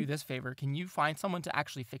I do you this favor, can you find someone to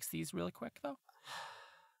actually fix these really quick, though?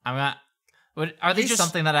 I'm not. Are these just-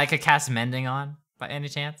 something that I could cast mending on by any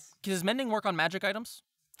chance? Does mending work on magic items,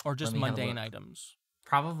 or just Let me have a mundane look. items?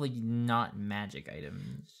 Probably not magic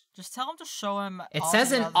items. Just tell him to show him. It all says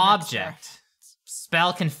the an other object.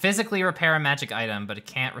 Spell can physically repair a magic item, but it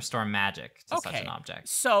can't restore magic to such Okay. an object.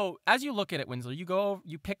 So as you look at it, Winslow,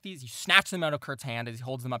 you pick these, you snatch them out of Kurt's hand as he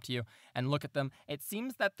holds them up to you, and look at them. It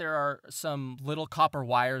seems that there are some little copper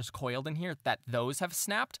wires coiled in here that those have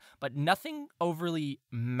snapped, but nothing overly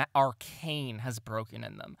arcane has broken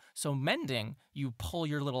in them. So mending, you pull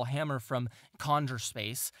your little hammer from conjure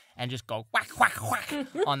space and just go whack, whack, whack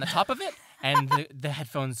on the top of it, and the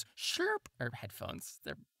headphones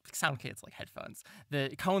they're soundcates like headphones.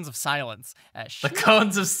 The cones of silence The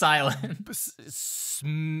cones of silence.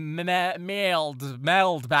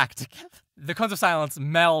 meld back together. The cones of silence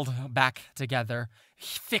meld back together,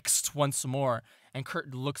 fixed once more, and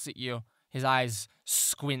Kurt looks at you. His eyes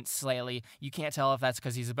squint slightly. You can't tell if that's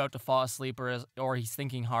because he's about to fall asleep or he's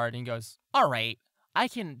thinking hard, and he goes, "All right, I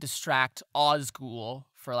can distract Osgood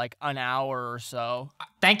for like an hour or so."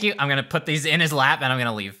 Thank you. I'm gonna put these in his lap and I'm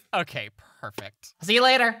gonna leave. Okay, perfect. See you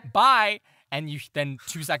later. Bye. And you then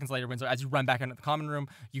 2 seconds later, Winslow, as you run back into the common room,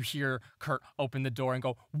 you hear Kurt open the door and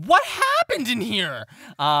go, "What happened in here?"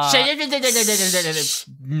 Not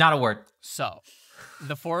a word. So,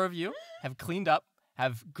 the four of you have cleaned up,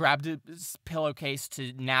 have grabbed a pillowcase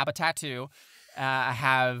to nab a tattoo,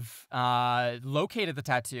 have located the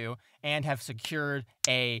tattoo, and have secured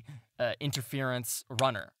a interference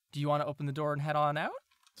runner. Do you want to open the door and head on out?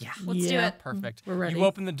 Yeah. Let's do it. Perfect. We're ready. You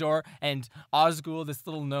open the door, and Osgood, this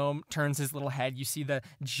little gnome, turns his little head. You see the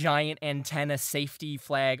giant antenna safety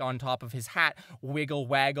flag on top of his hat wiggle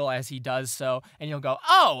waggle as he does so, and you'll go,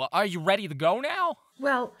 "Oh, are you ready to go now?"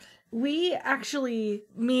 Well, me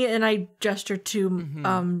and I gesture to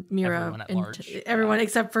Mira Everyone at and large. everyone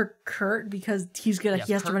except for Kurt because he has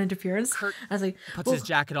to Kurt- run interference. Kurt I was like, puts well, his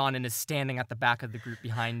jacket on and is standing at the back of the group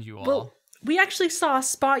behind you all. well, we actually saw a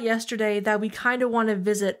spot yesterday that we kind of want to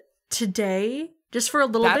visit today, just for a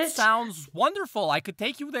little that bit. sounds wonderful. I could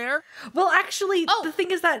take you there. Well, actually, Oh, the thing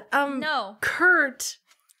is that no. Kurt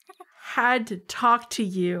had to talk to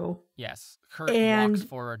you. Yes. Kurt And- walks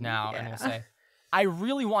forward now and will say, "I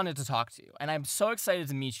really wanted to talk to you, and I'm so excited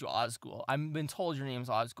to meet you, Osgood. I've been told your name's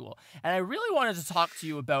Osgood, and I really wanted to talk to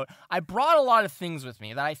you about. I brought a lot of things with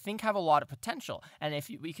me that I think have a lot of potential, and if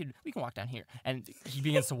we can walk down here." And he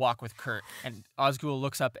begins to walk with Kurt, and Osgood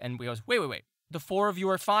looks up and goes, "Wait. The four of you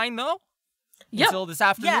are fine though? Yep. Until this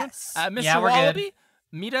afternoon, Yes. Mr. Yeah, we're good. Wallaby,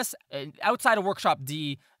 meet us outside of Workshop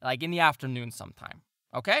D, like in the afternoon sometime.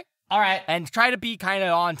 Okay?" All right. And try to be kind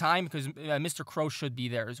of on time because Mr. Crow should be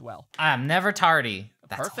there as well. I'm never tardy.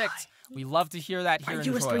 That's Perfect. We love to hear that here Why are in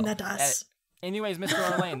you whispering Troy. that to us? Anyways, Mr.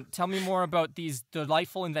 Orlane, tell me more about these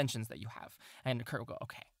delightful inventions that you have. And Kurt will go,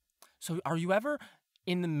 "Okay. So are you ever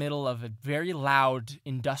in the middle of a very loud,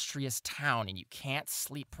 industrious town and you can't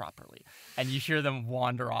sleep properly?" And you hear them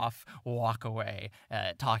wander off, walk away,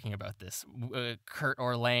 talking about this. Kurt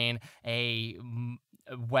Orlane, a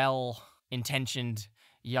well-intentioned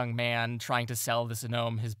young man trying to sell this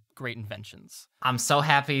gnome his great inventions. I'm so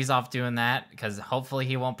happy he's off doing that because hopefully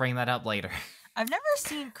he won't bring that up later. I've never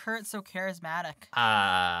seen Kurt so charismatic.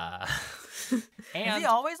 Is And he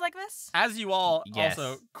always like this? as you all Yes.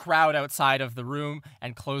 also crowd outside of the room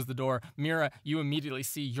and close the door, Mira, you immediately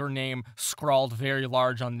see your name scrawled very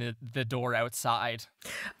large on the door outside.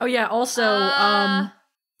 Oh yeah. Also, Uh.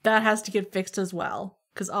 that has to get fixed as well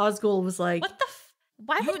because Osgood was like, What the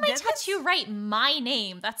why You would my did this? tattoo write my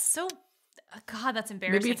name? That's so God, that's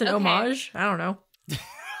embarrassing. maybe it's an Okay. homage. I don't know.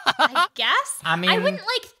 I guess. I mean- I wouldn't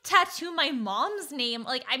like tattoo my mom's name.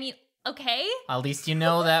 Like, I mean, okay. At least you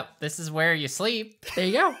know that this is where you sleep. There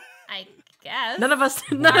you go. guess. None of us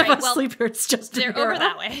well, sleep here. It's just They're Mira. over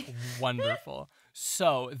that way. Wonderful.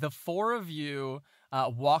 So the four of you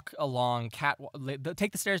walk along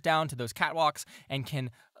take the stairs down to those catwalks and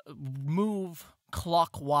can move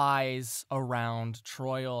clockwise around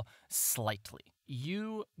Troil slightly.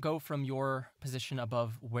 You go from your position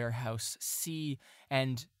above warehouse C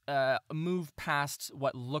and move past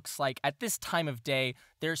what looks like, at this time of day,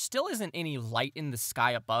 there still isn't any light in the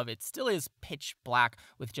sky above. It still is pitch black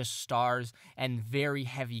with just stars and very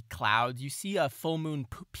heavy clouds. You see a full moon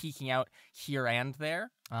peeking out here and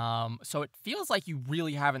there. So it feels like you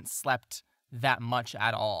really haven't slept that much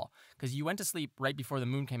at all, because you went to sleep right before the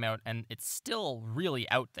moon came out and it's still really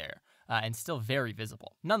out there. And still very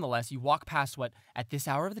visible. Nonetheless, you walk past what, at this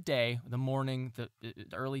hour of the day, the morning, the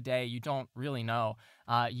early day, you don't really know.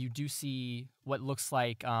 You do see what looks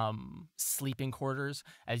like sleeping quarters,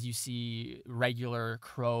 as you see regular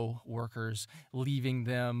crow workers leaving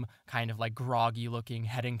them, kind of like groggy looking,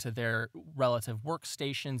 heading to their relative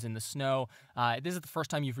workstations in the snow. This is the first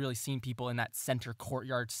time you've really seen people in that center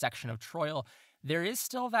courtyard section of Troil. There is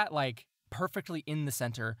still that, like, perfectly in the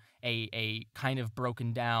center, a kind of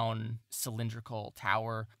broken down cylindrical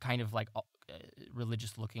tower, kind of like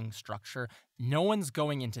religious looking structure. No one's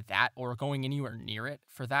going into that or going anywhere near it,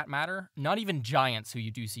 for that matter. Not even giants, who you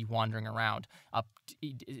do see wandering around,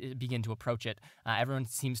 begin to approach it. Everyone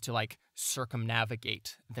seems to like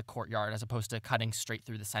circumnavigate the courtyard as opposed to cutting straight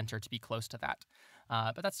through the center to be close to that.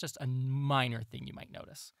 But that's just a minor thing you might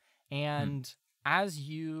notice. And as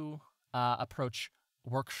you approach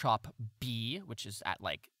Workshop B, which is at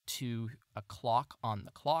like 2 o'clock on the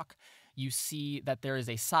clock, you see that there is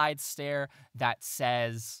a side stair that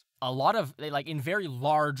says a lot of, like, in very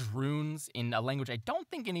large runes in a language I don't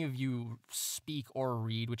think any of you speak or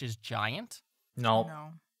read, which is giant. No.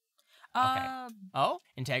 Okay.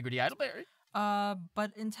 Integrity Idleberry.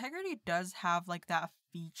 But Integrity does have like that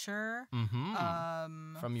feature.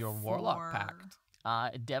 From your Warlock for- pact.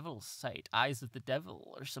 Devil's Sight, Eyes of the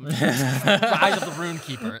Devil, or something. Eyes of the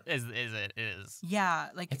Runekeeper is it is. Yeah,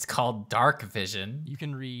 like It's called Dark Vision. You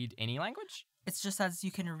can read any language? it's just as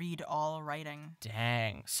you can read all writing.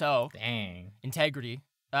 Dang. So, Dang. Integrity.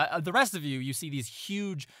 The rest of you see these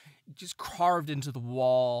huge, just carved into the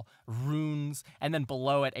wall runes, and then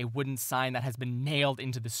below it a wooden sign that has been nailed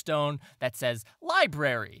into the stone that says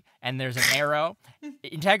library, and there's an arrow.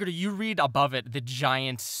 Integrity, you read above it the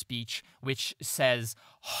giant speech, which says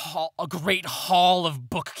a great hall of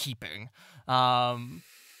bookkeeping,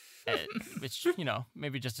 which, you know,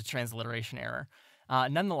 maybe just a transliteration error.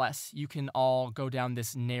 Nonetheless, you can all go down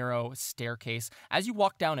this narrow staircase. As you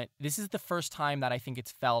walk down it, this is the first time that I think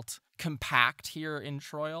it's felt compact here in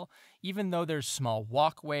Troil. Even though there's small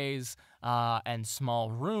walkways and small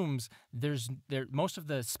rooms, most of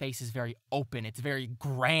the space is very open. It's very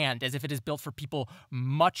grand, as if it is built for people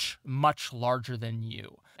much, much larger than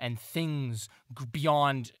you, and things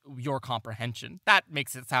beyond your comprehension. That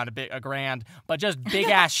makes it sound a bit grand, but just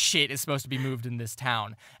big-ass shit is supposed to be moved in this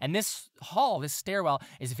town. And this hall, this stairwell,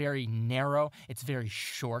 is very narrow. It's very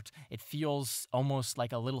short. It feels almost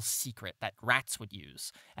like a little secret that rats would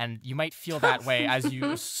use. And you might feel that way as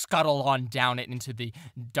you scuttle on down it into the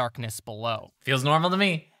darkness below. Feels normal to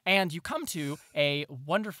me. And you come to a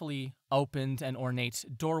wonderfully opened and ornate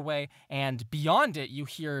doorway, and beyond it you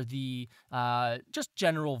hear the just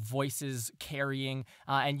general voices carrying,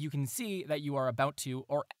 and you can see that you are about to,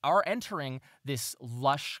 or are entering, this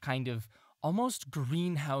lush kind of almost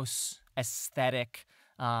greenhouse aesthetic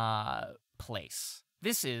place.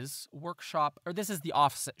 This is the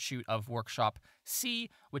offshoot of Workshop C,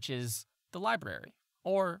 which is the library,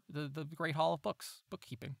 or the Great Hall of Books,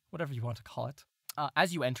 bookkeeping, whatever you want to call it.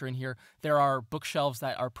 As you enter in here, there are bookshelves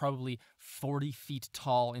that are probably 40 feet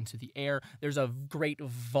tall into the air. There's a great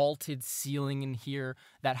vaulted ceiling in here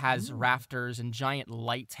that has rafters and giant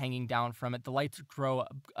lights hanging down from it. The lights glow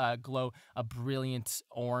a brilliant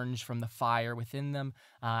orange from the fire within them.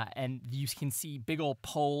 And you can see big old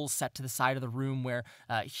poles set to the side of the room where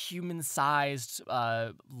human-sized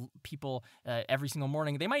people every single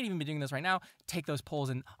morning, they might even be doing this right now, take those poles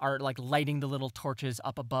and are like lighting the little torches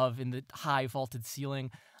up above in the high vaulted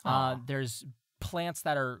ceiling. There's plants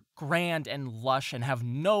that are grand and lush and have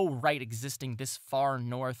no right existing this far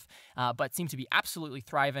north, but seem to be absolutely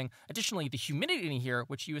thriving. Additionally, the humidity in here,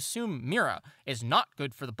 which you assume, Mira, is not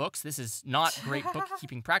good for the books. This is not great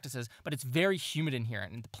bookkeeping practices, but it's very humid in here,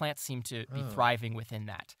 and the plants seem to be thriving within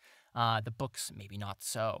that. The books, maybe not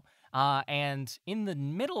so. And in the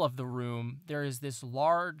middle of the room, there is this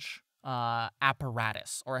large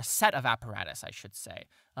apparatus, or a set of apparatus, I should say.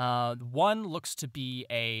 One looks to be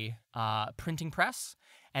a printing press,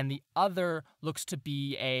 and the other looks to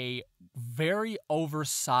be a very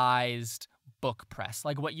oversized book press,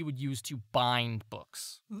 like what you would use to bind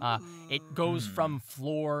books. It goes from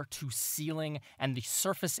floor to ceiling, and the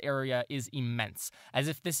surface area is immense, as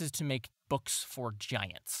if this is to make books for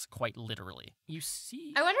giants, quite literally. You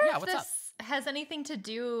see? I wonder if what's up? this has anything to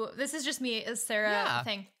do. This is just me, as Sarah Yeah.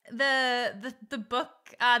 thing. The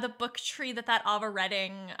book tree that Ava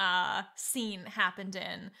Redding scene happened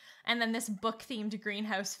in, and then this book themed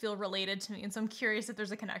greenhouse feel related to me, and so I'm curious if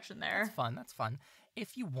there's a connection there. That's fun.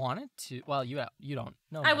 If you wanted to, well, you don't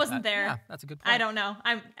know. I about wasn't that. there. Yeah, that's a good point. I don't know.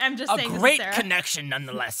 I'm just A saying. great this is Sarah. connection,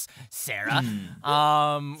 nonetheless, Sarah.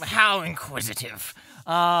 How inquisitive.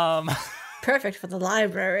 Perfect for the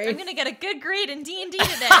library. I'm gonna get a good grade in D&D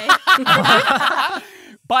today.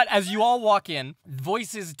 But as you all walk in,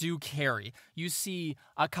 voices do carry. You see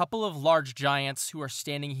a couple of large giants who are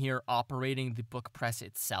standing here operating the book press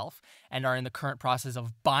itself and are in the current process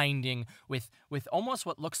of binding with almost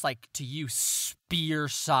what looks like to you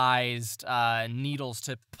spear-sized needles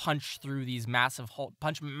to punch through these massive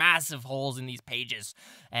holes in these pages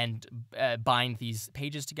and bind these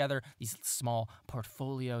pages together, these small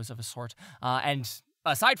portfolios of a sort. And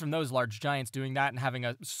aside from those large giants doing that and having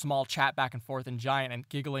a small chat back and forth in giant and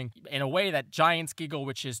giggling in a way that giants giggle,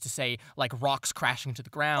 which is to say, like rocks crashing to the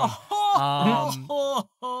ground.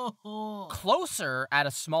 Closer at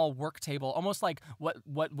a small work table, almost like what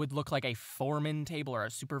would look like a foreman table or a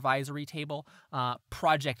supervisory table,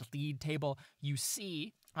 project lead table, you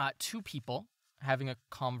see two people having a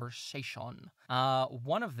conversation.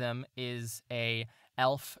 One of them is a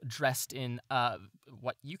elf dressed in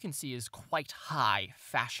what you can see is quite high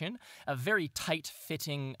fashion, a very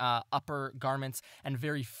tight-fitting upper garments and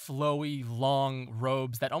very flowy, long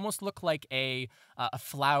robes that almost look like a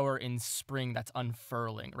flower in spring that's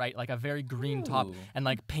unfurling, right? Like a very green top and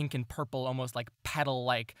like pink and purple, almost like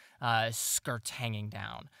petal-like skirts hanging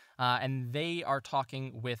down. And they are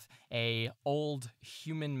talking with a old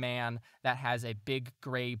human man that has a big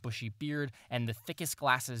gray bushy beard and the thickest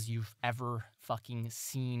glasses you've ever fucking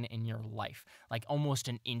seen in your life. Like almost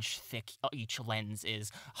an inch thick each lens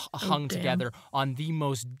is hung together on the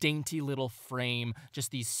most dainty little frame,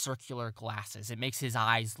 just these circular glasses. It makes his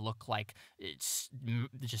eyes look like it's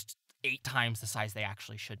just 8 times the size they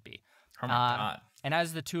actually should be. Oh my god. And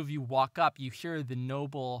as the two of you walk up, you hear the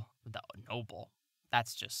noble.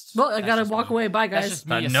 That's just. Well, I gotta walk away. Bye, That's guys. just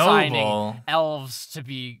The me assigning noble. elves to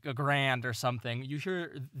be a grand or something. You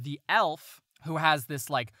hear the elf who has this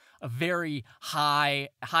like a very high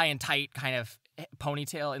and tight kind of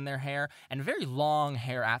ponytail in their hair and very long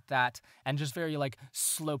hair at that, and just very like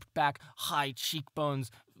sloped back, high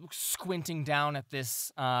cheekbones, squinting down at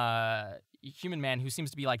this human man who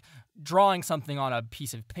seems to be like drawing something on a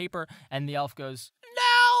piece of paper. And the elf goes,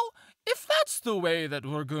 "Now, if that's the way that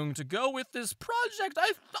we're going to go with this project,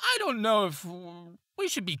 I don't know if we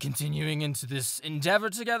should be continuing into this endeavor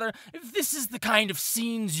together. If this is the kind of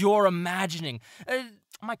scenes you're imagining,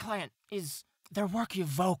 my client their work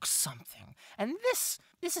evokes something, and this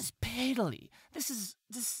is piddly. This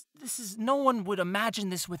is no one would imagine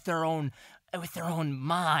this with their own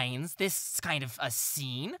minds, this kind of a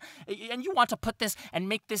scene, and you want to put this and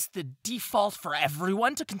make this the default for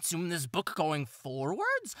everyone to consume this book going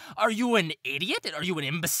forwards? Are you an idiot? Are you an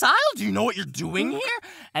imbecile? Do you know what you're doing here?"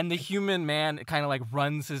 And the human man kind of like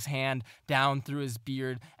runs his hand down through his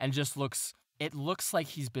beard and just it looks like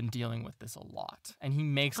he's been dealing with this a lot. And he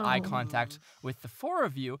makes eye contact with the 4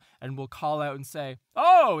 of you and will call out and say,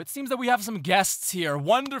 "Oh, it seems that we have some guests here.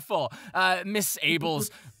 Wonderful. Miss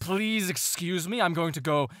Abels, please excuse me. I'm going to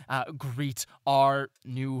go greet our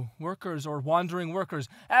new workers or wandering workers.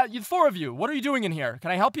 You 4 of you, what are you doing in here?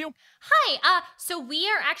 Can I help you?" Hi, so we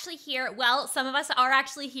are actually here, well, some of us are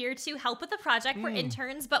actually here to help with the project. We're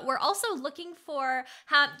interns, but we're also looking for,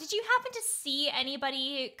 did you happen to see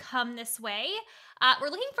anybody come this way? We're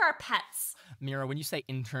looking for our pets. Mira, when you say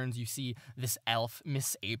interns, you see this elf,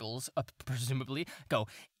 Miss Abels, presumably, go,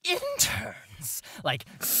 "Interns!" Like,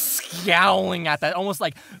 scowling at that, almost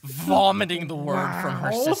like vomiting the word from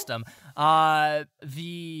her system.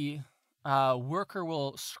 The worker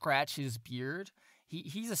will scratch his beard.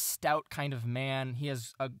 He's a stout kind of man. He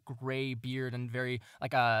has a gray beard and very,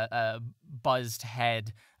 like a buzzed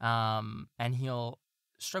head. And he'll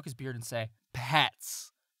stroke his beard and say,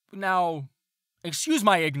 "Pets. Now, excuse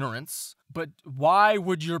my ignorance, but why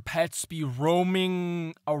would your pets be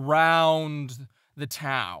roaming around the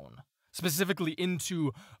town, specifically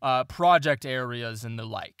into project areas and the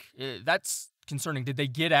like? concerning. Did they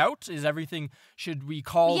get out? Is everything? Should we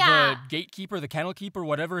call the gatekeeper, the kennel keeper,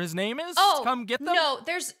 whatever his name is, to come get them? No,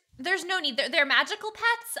 there's no need. They're magical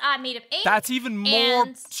pets made of ink. That's even more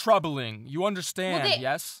troubling. You understand,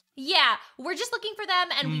 yes? Yeah, we're just looking for them,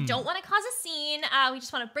 and we don't want to cause a scene. We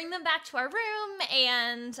just want to bring them back to our room,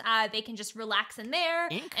 and they can just relax in there.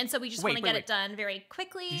 Ink? And so we just want to get it done very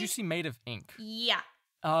quickly. Did you see made of ink? Yeah.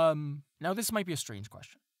 Now this might be a strange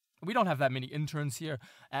question. We don't have that many interns here,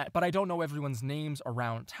 but I don't know everyone's names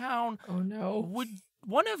around town. Oh no. Would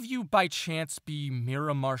one of you by chance be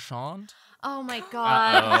Mira Marchand? Oh my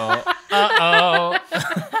god. Uh-oh.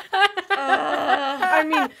 I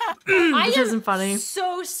mean, this isn't funny.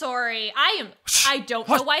 So sorry. I don't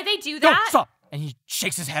Hush. know why they do No, that. stop! And he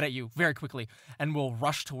shakes his head at you very quickly and will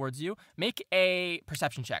rush towards you. Make a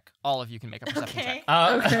perception check. All of you can make a perception check.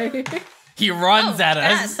 Okay. He runs at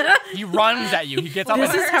us. He runs at you. He gets up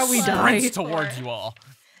This and is how we sprints die. towards you all.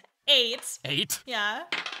 8. 8. Yeah.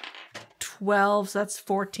 12, so that's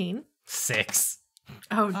 14. 6.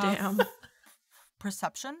 Oh, damn.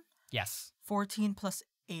 Perception? Yes. 14 plus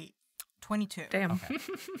 8. 22. Damn. Okay.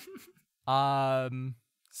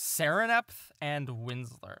 Serenepth and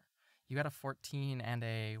Winsler. You got a 14 and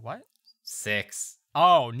a what? 6.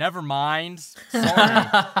 Oh, never mind.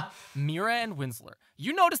 Sorry. Mira and Winsler.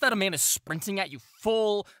 You notice that a man is sprinting at you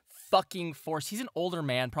full fucking force. He's an older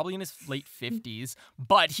man, probably in his late 50s,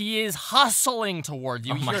 but he is hustling towards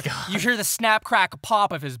you. Oh my God. You hear the snap, crack,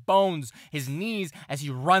 pop of his bones, his knees, as he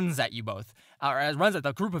runs at you both, or as runs at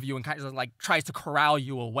the group of you and kind of like tries to corral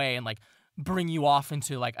you away and like bring you off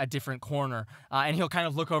into like a different corner. And he'll kind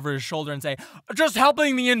of look over his shoulder and say, just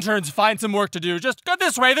helping the interns find some work to do. Just go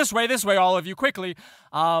this way, all of you, quickly.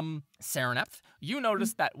 Serenepth, you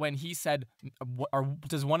noticed that when he said, or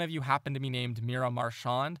does one of you happen to be named Mira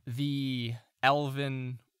Marchand, the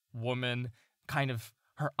elven woman kind of,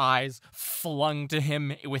 her eyes flung to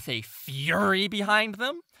him with a fury behind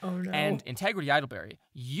them. Oh, no. And Integrity Idleberry,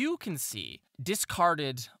 you can see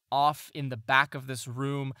discarded off in the back of this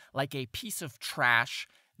room like a piece of trash.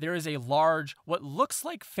 There is a large, what looks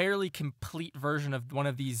like fairly complete version of one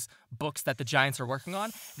of these books that the Giants are working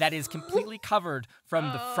on that is completely covered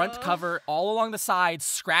from the front cover all along the sides,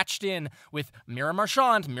 scratched in with Mira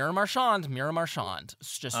Marchand, Mira Marchand, Mira Marchand.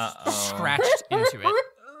 It's just scratched into it.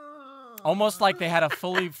 Almost like they had a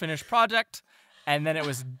fully finished project and then it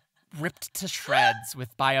was ripped to shreds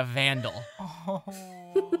by a vandal.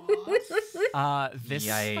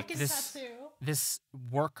 This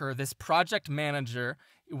worker, this project manager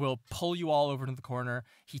will pull you all over to the corner.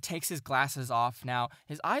 He takes his glasses off now.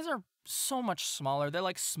 His eyes are so much smaller. They're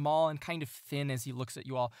like small and kind of thin as he looks at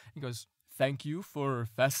you all. He goes, thank you for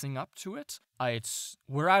fessing up to it.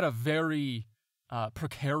 We're at a very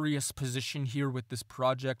precarious position here with this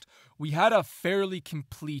project. We had a fairly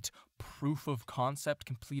complete proof of concept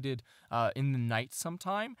completed in the night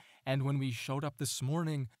sometime, and when we showed up this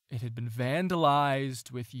morning, it had been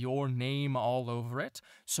vandalized with your name all over it.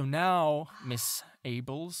 So now, Miss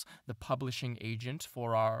Abels, the publishing agent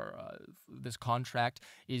for our this contract,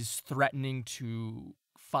 is threatening to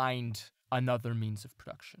find another means of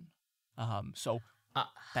production.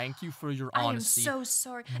 Thank you for your honesty. I am so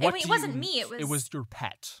sorry. What Wait, do it wasn't you- me. It was your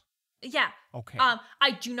pet. Yeah. Okay.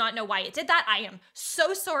 I do not know why it did that. I am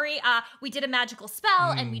so sorry. We did a magical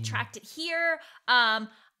spell and we tracked it here.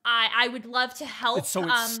 I would love to help. So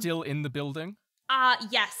it's still in the building?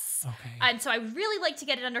 Yes. Okay. And so I really like to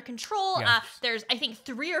get it under control. Yes. There's, I think,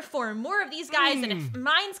 3 or 4 more of these guys, and if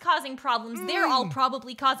mine's causing problems, they're all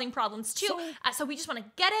probably causing problems too. So we just want to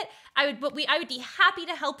get it. I would be happy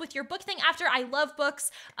to help with your book thing after. I love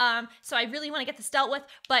books. So I really want to get this dealt with.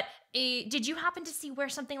 But did you happen to see where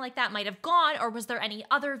something like that might have gone, or was there any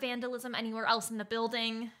other vandalism anywhere else in the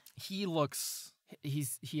building? He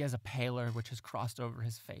has a pallor which has crossed over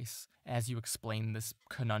his face as you explain this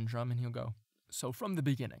conundrum, and he'll go, so from the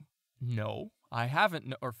beginning, no, I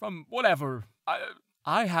haven't, or from whatever,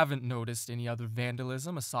 I haven't noticed any other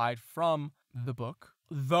vandalism aside from the book.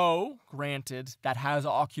 Though, granted, that has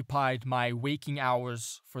occupied my waking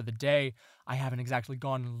hours for the day, I haven't exactly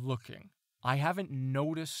gone looking. I haven't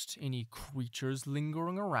noticed any creatures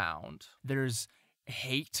lingering around. There's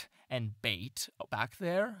hate and bait back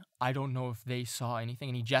there. I don't know if they saw anything.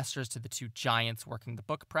 And he gestures to the 2 giants working the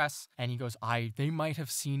book press. And he goes, they might have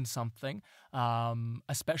seen something.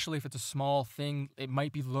 Especially if it's a small thing, it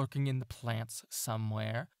might be lurking in the plants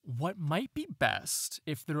somewhere. What might be best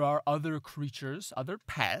if there are other creatures, other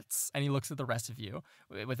pets, and he looks at the rest of you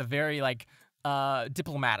with a very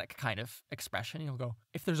diplomatic kind of expression. He'll go,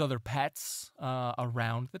 if there's other pets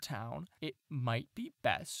around the town, it might be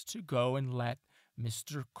best to go and let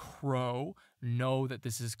Mr. Crow know that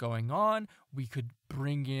this is going on, we could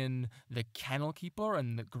bring in the kennel keeper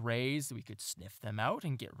and the greys. We could sniff them out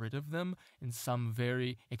and get rid of them in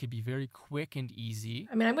it could be very quick and easy.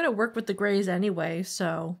 I mean, I'm going to work with the Greys anyway,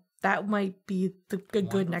 so that might be a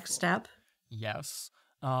good next step. Yes.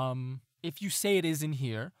 If you say it is in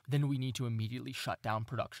here, then we need to immediately shut down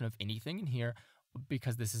production of anything in here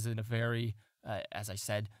because this is in a very, as I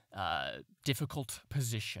said, difficult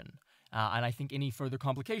position. And I think any further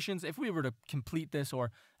complications, if we were to complete this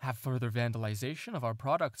or have further vandalization of our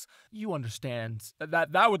products, you understand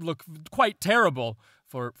that would look quite terrible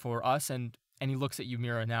for us. And he looks at you,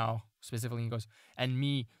 Mira, now specifically, and goes, and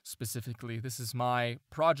me specifically. This is my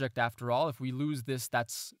project after all. If we lose this,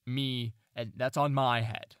 that's me, and that's on my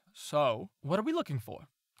head. So, what are we looking for?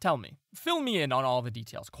 Tell me. Fill me in on all the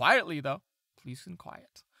details. Quietly, though. Please and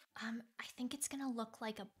quiet. I think it's gonna look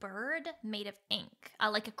like a bird made of ink,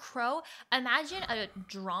 like a crow. Imagine a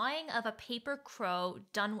drawing of a paper crow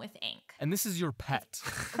done with ink. And this is your pet.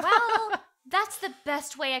 Well, that's the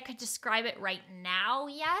best way I could describe it right now,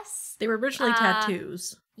 yes. They were originally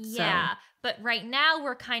tattoos. Yeah, but right now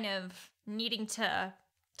we're kind of needing to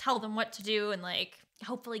tell them what to do and like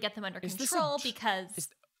hopefully get them under control because...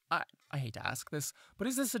 I hate to ask this, but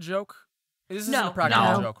is this a joke? This No, isn't a practical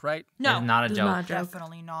no. joke, right? No. It's not a It's joke. not a joke.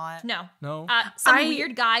 Definitely not. No. No? Some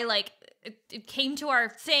weird guy like it came to our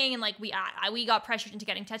thing and like we got pressured into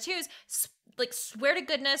getting tattoos. Like swear to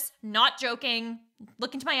goodness, not joking.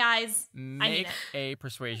 Look into my eyes. I mean Make it. a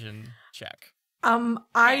persuasion check.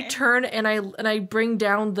 I turn and I bring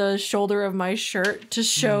down the shoulder of my shirt to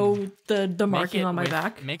show the marking on my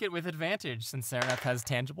back. Make it with advantage since Sereneth has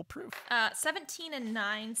tangible proof. 17 and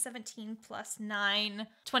 9. 17 plus 9.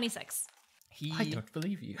 26. He I don't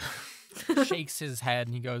believe you. shakes his head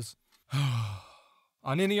and he goes,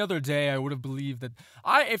 on any other day, I would have believed that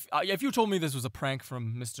if you told me this was a prank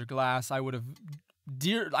from Mr. Glass, I would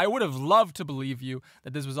have loved to believe you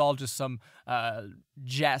that this was all just some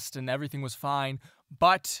jest and everything was fine.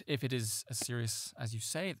 But if it is as serious as you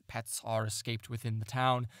say, pets are escaped within the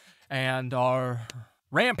town and are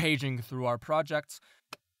rampaging through our projects.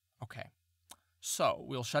 Okay, so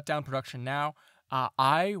we'll shut down production now.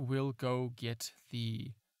 I will go get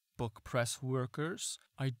the book press workers.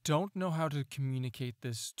 I don't know how to communicate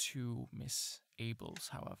this to Miss Abels,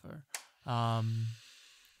 however.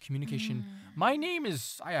 Communication. My name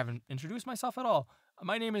is... I haven't introduced myself at all.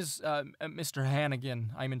 My name is Mr.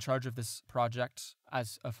 Hannigan. I'm in charge of this project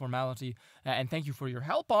as a formality, and thank you for your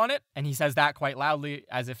help on it. And he says that quite loudly,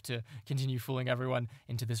 as if to continue fooling everyone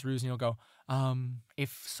into this ruse, and he'll go,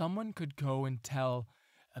 if someone could go and tell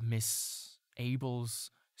Miss Abels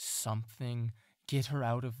something, get her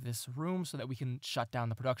out of this room so that we can shut down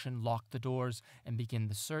the production, lock the doors, and begin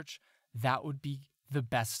the search, that would be the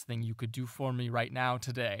best thing you could do for me right now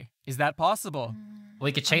today. Is that possible?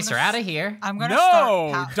 We could chase her out of here. I'm gonna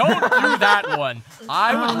No, start. don't do that one.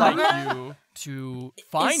 I would like you to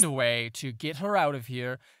find a way to get her out of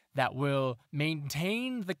here that will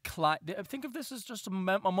maintain the client. Think of this as just a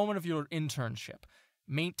moment of your internship.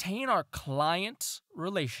 Maintain our client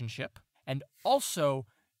relationship and also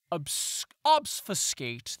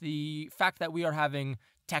obfuscate the fact that we are having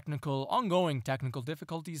ongoing technical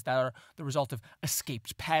difficulties that are the result of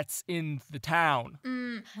escaped pets in the town.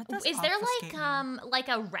 Is there like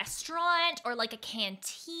a restaurant or like a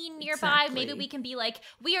canteen nearby? Exactly. Maybe we can be like,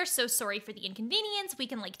 we are so sorry for the inconvenience. We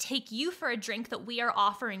can like take you for a drink that we are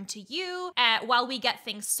offering to you while we get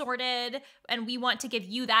things sorted, and we want to give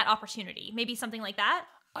you that opportunity. Maybe something like that.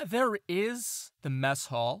 There is the mess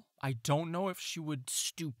hall. I don't know if she would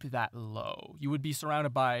stoop that low. You would be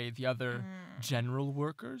surrounded by the other general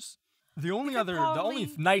workers. The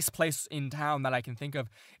only nice place in town that I can think of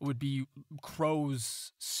would be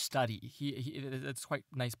Crow's study. It's quite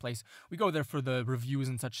a nice place. We go there for the reviews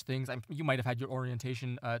and such things. You might have had your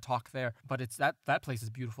orientation talk there, but it's that place is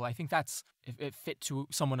beautiful. I think it fit to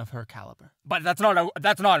someone of her caliber. But that's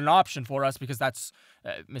not an option for us because that's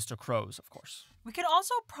Mr. Crow's, of course. We could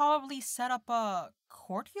also probably set up a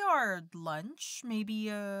courtyard lunch, maybe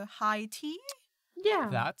a high tea.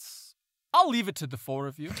 Yeah. I'll leave it to the four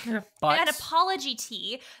of you. But An apology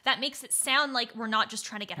tea that makes it sound like we're not just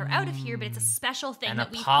trying to get her out of here, but it's a special thing An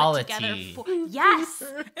that we put apolo-tea. together for. Yes.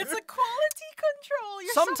 It's a quality control.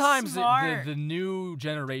 You're sometimes so smart. the new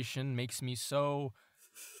generation makes me so...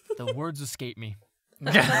 The words escape me.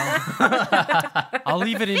 I'll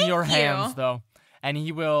leave it in your hands, though. And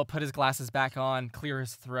he will put his glasses back on, clear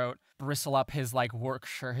his throat, bristle up his work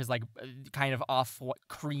shirt, his kind of off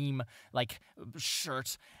cream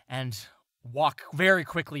shirt, and walk very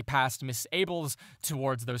quickly past Miss Abels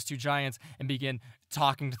towards those two giants and begin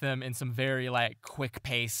talking to them in some very like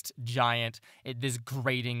quick-paced giant, this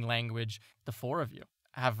grating language. The four of you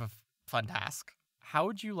have a fun task. How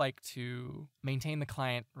would you like to maintain the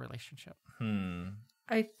client relationship?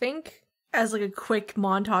 I think as like a quick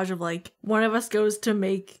montage of like one of us goes to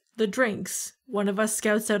make the drinks, one of us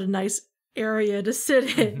scouts out a nice area to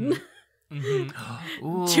sit in.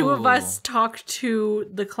 Two of us talk to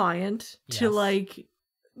the client to like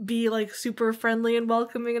be like super friendly and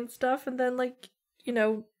welcoming and stuff, and then like, you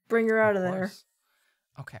know, bring her out of there.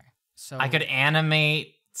 Okay. So I could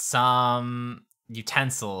animate some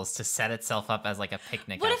utensils to set itself up as like a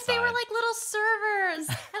picnic. What if they were outside. like little servers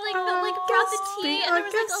and like brought the tea and there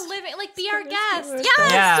was like a living, like be our guest.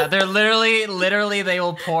 Yes. Yeah, they're literally they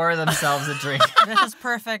will pour themselves a drink. This is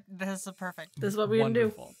perfect. This is perfect. This is what we're gonna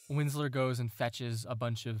do. Winsler goes and fetches a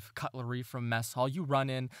bunch of cutlery from mess hall. You run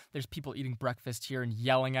in. There's people eating breakfast here and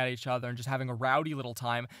yelling at each other and just having a rowdy little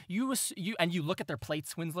time. You look at their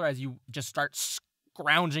plates, Winsler, as you just start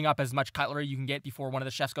scrounging up as much cutlery you can get before one of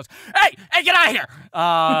the chefs goes, hey, get out of here!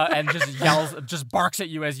 And just barks at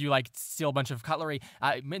you as you like steal a bunch of cutlery.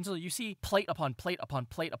 Winsler, you see plate upon plate upon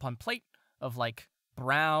plate upon plate of like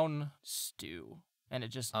brown stew, and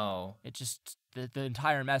the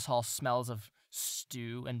entire mess hall smells of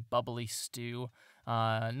stew and bubbly stew.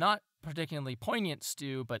 Not particularly poignant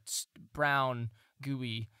stew, but brown,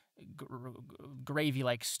 gooey,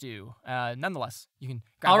 gravy-like stew. Nonetheless, you can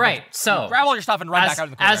grab grab all your stuff and run back out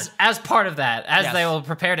of the courtyard. As part of that, as they will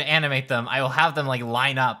prepare to animate them, I will have them like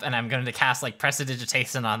line up, and I'm going to cast like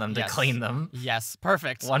prestidigitation on them to clean them. Yes,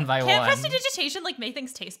 perfect. One by Can't one. prestidigitation like make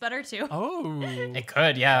things taste better too? Oh, it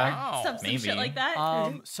could, yeah. Wow. Some maybe shit like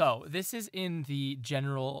that. So this is in the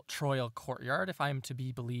general Troyal courtyard, if I'm to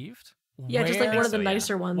be believed. Yeah, just like one of the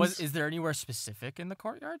nicer ones. Is there anywhere specific in the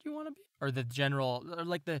courtyard you want to be, or the general, or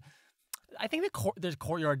like the? I think the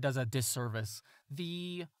courtyard does a disservice.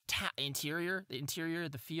 The interior,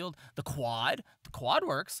 the field, the quad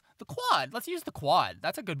works. The quad. Let's use the quad.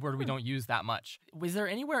 That's a good word we don't use that much. Was there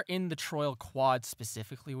anywhere in the Troyal quad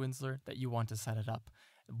specifically, Winsler, that you want to set it up?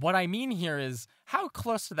 What I mean here is, how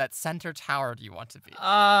close to that center tower do you want to be?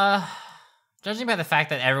 Judging by the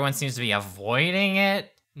fact that everyone seems to be avoiding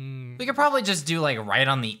it, we could probably just do like right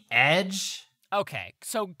on the edge. Okay,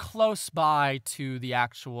 so close by to the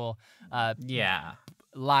actual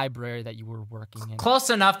library that you were working in. Close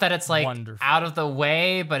enough that it's like Wonderful. out of the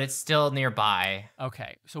way, but it's still nearby.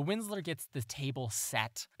 Okay, so Winsler gets the table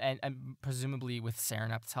set, and presumably with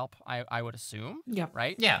Serenep's help, I would assume. Yeah.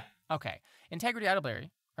 Right? Yeah. Okay. Integrity Adelberry,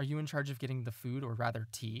 are you in charge of getting the food, or rather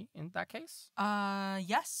tea, in that case?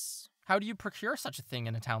 Yes. How do you procure such a thing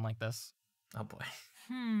in a town like this? Oh boy.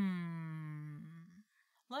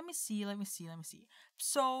 Let me see.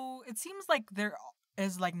 So it seems like there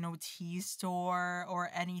is like no tea store or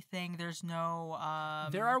anything. There's no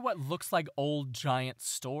There are what looks like old giant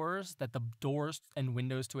stores that the doors and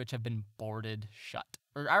windows to which have been boarded shut,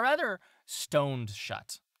 or rather stoned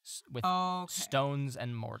shut with stones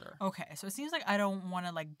and mortar. Okay, so it seems like I don't want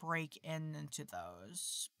to like break into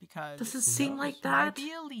those because Does it seem like might that?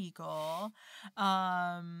 be illegal.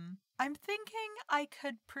 I'm thinking I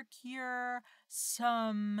could procure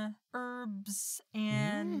some herbs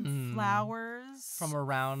and flowers From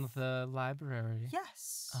around the library.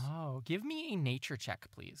 Yes. Oh, give me a nature check,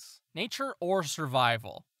 please. Nature or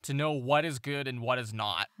survival, to know what is good and what is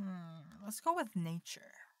not. Let's go with nature.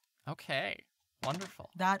 Okay, wonderful.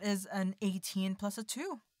 That is an 18 plus a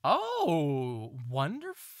 2. Oh,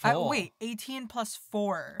 wonderful. Wait, 18 plus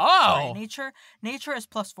 4. Oh! Sorry, nature is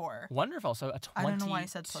plus 4. Wonderful. So a 22. I don't know why I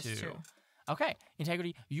said plus 2. Okay,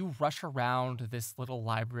 Integrity, you rush around this little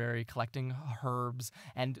library collecting herbs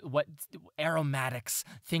and what aromatics,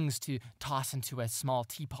 things to toss into a small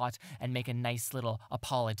teapot and make a nice little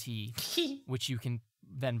apolo-tea, which you can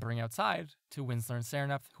then bring outside to Winsler and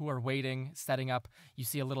Serenep, who are waiting, setting up. You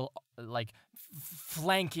see a little, like,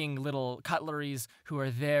 flanking little cutleries who are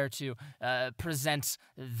there to present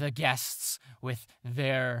the guests with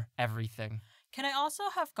their everything. Can I also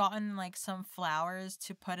have gotten like some flowers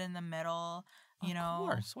to put in the middle? You know, Of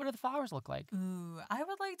course. What do the flowers look like? Ooh, I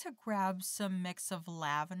would like to grab some mix of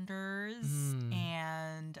lavenders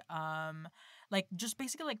and like just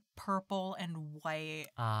basically like purple and white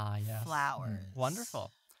flowers.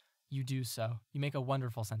 Wonderful. You do so. You make a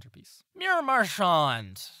wonderful centerpiece. Mira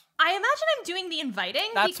Marchand. I imagine I'm doing the inviting.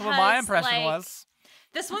 That's because, what my impression like, was.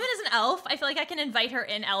 This woman is an elf. I feel like I can invite her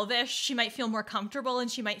in Elvish. She might feel more comfortable and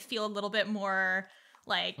she might feel a little bit more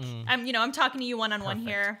like I'm talking to you one-on-one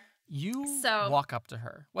here. You So- walk up to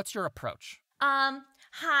her. What's your approach? Hi,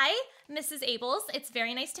 Hi, Mrs. Abels. It's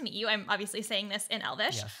very nice to meet you. I'm obviously saying this in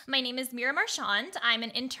Elvish. Yes. My name is Mira Marchand. I'm an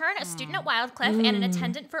intern, a student at Wildcliff, and an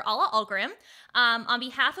attendant for Alla Algrim. On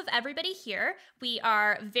behalf of everybody here, we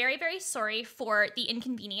are very, very sorry for the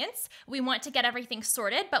inconvenience. We want to get everything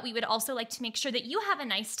sorted, but we would also like to make sure that you have a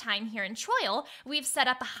nice time here in Troyle. We've set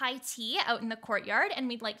up a high tea out in the courtyard, and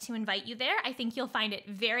we'd like to invite you there. I think you'll find it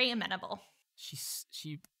very amenable.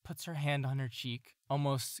 She puts her hand on her cheek,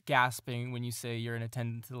 almost gasping when you say you're an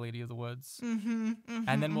attendant to the Lady of the Woods. And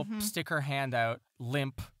then we'll stick her hand out,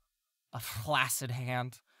 limp, a flaccid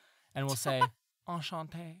hand, and we'll say,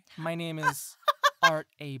 Enchanté. My name is Art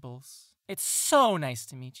Abels. It's so nice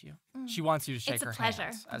to meet you. She wants you to shake It's a her pleasure.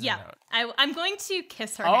 hand. As Yeah, a note. I'm going to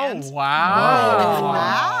kiss her Oh, hand. wow.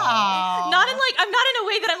 Wow. Not in like, I'm not in a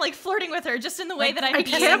way that I'm like flirting with her, just in the way Like, that I'm I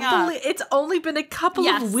kissing can't up. believe it's only been a couple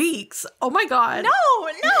Yes. of weeks. Oh my god. No,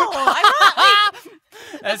 I'm not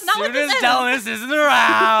like, As not what soon this as is. Delmas isn't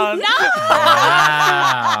around. no.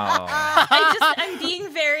 Wow. I'm being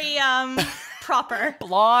very proper.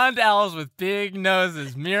 Blonde elves with big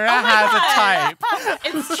noses. Mira Oh my has God. a type.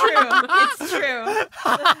 It's true.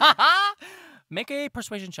 Make a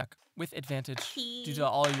persuasion check with advantage due to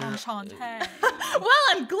all your. Enchanté. Well,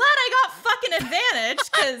 I'm glad I got fucking advantage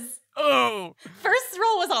because Oh! first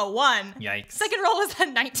roll was a 1. Yikes. Second roll was a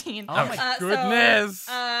 19. Oh my So, goodness!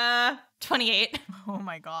 28. Oh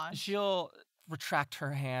my gosh. She'll retract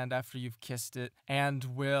her hand after you've kissed it and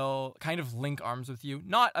will kind of link arms with you.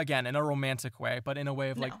 Not, again, in a romantic way, but in a way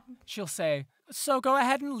of like, No. she'll say, so go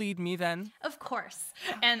ahead and lead me then. Of course.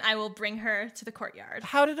 And I will bring her to the courtyard.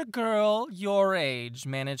 How did a girl your age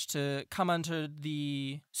manage to come under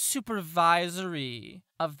the supervisory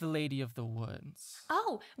of the Lady of the Woods?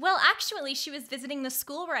 Oh, well, actually, she was visiting the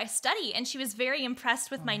school where I study, and she was very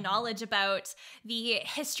impressed with my knowledge about the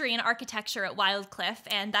history and architecture at Wildcliff,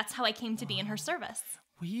 and that's how I came to be in her service.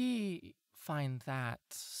 We find that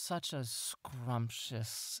such a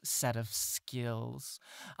scrumptious set of skills.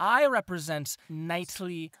 I represent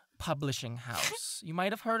Knightly Publishing House. You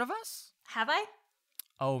might have heard of us? Have I?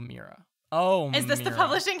 Oh, Mira. Oh, Is this the Mira.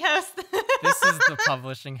 publishing house? This is the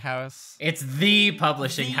publishing house It's the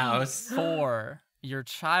publishing house. for your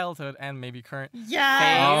childhood and maybe current.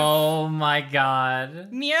 Yeah. Oh my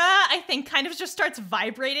god. Mira, I think, kind of just starts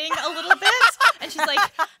vibrating a little bit, and she's like,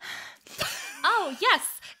 oh, yes,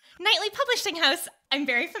 Nightly Publishing House. I'm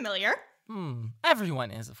very familiar. Everyone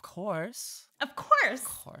is, of course. Of course. Of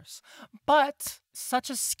course. But such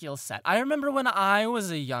a skill set. I remember when I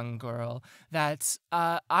was a young girl that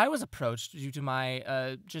I was approached due to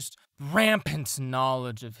my just rampant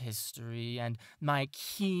knowledge of history and my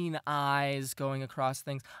keen eyes going across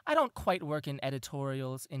things. I don't quite work in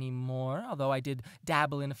editorials anymore, although I did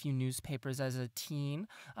dabble in a few newspapers as a teen.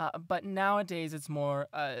 But nowadays it's more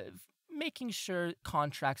making sure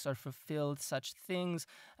contracts are fulfilled, such things.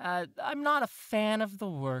 I'm not a fan of the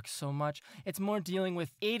work so much. It's more dealing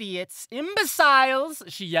with idiots, imbeciles,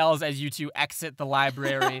 she yells as you two exit the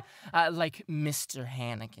library, like Mr.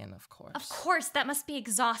 Hannigan, of course. Of course, that must be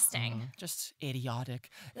exhausting. Just idiotic.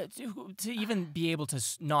 To even be able to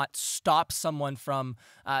not stop someone from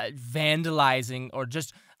vandalizing or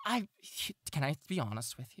just... Can I be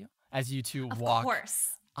honest with you? As you two walk... Of course.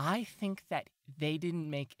 I think that they didn't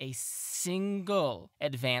make a single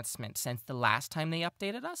advancement since the last time they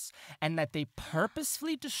updated us, and that they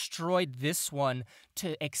purposefully destroyed this one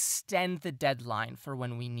to extend the deadline for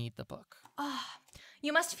when we need the book.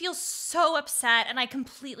 You must feel so upset, and I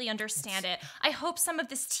completely understand it. I hope some of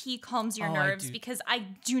this tea calms your I nerves, do. because I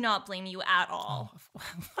do not blame you at all.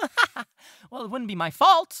 Well, it wouldn't be my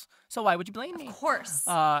fault, so why would you blame me? Of course.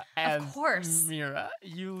 And course. Mira,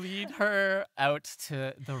 you lead her out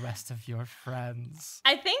to the rest of your friends.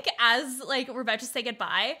 I think as like we're about to say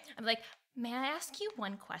goodbye, I'm like, may I ask you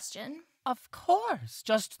one question? Of course,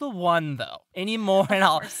 just the one though. Any more and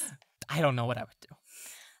I don't know what I would do.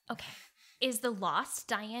 Okay. Is the Lost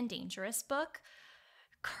Diane Dangerous book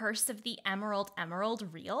Curse of the Emerald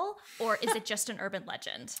real, or is it just an urban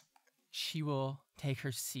legend? She will take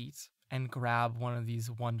her seat and grab one of these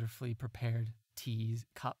wonderfully prepared tea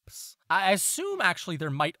cups. I assume actually there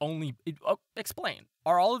might only... explain.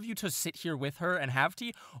 Are all of you to sit here with her and have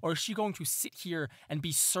tea, or is she going to sit here and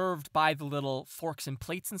be served by the little forks and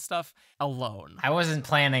plates and stuff alone? I wasn't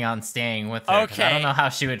planning on staying with her. 'Cause I Okay. don't know how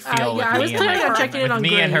she would feel yeah, I with was me, in, planning my, on checking in with on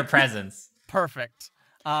me in her Gray. presence. Perfect.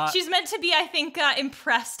 She's meant to be, I think,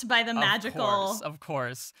 impressed by the magical. Of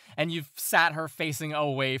course. And you've sat her facing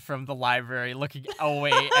away from the library, looking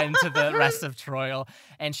away into the rest of Troyle.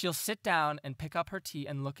 And she'll sit down and pick up her tea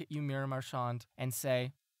and look at you, Mira Marchand, and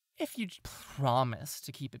say, if you promise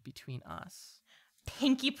to keep it between us.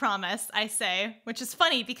 Pinky promise, I say, which is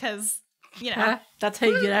funny because, you know. That's how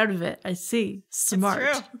you get out of it. I see. Smart.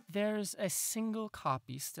 It's true. There's a single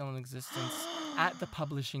copy still in existence at the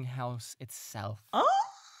publishing house itself. Oh?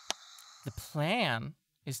 The plan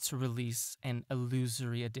is to release an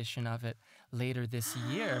illusory edition of it later this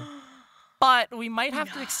year. But we might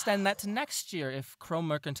have to extend that to next year if Crow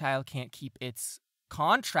Mercantile can't keep its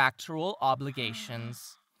contractual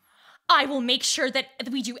obligations. I will make sure that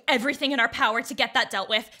we do everything in our power to get that dealt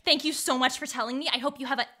with. Thank you so much for telling me. I hope you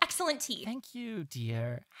have an excellent tea. Thank you,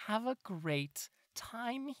 dear. Have a great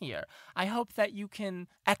time here. I hope that you can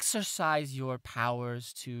exercise your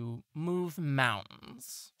powers to move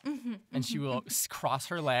mountains. And she will cross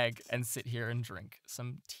her leg and sit here and drink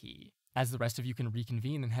some tea as the rest of you can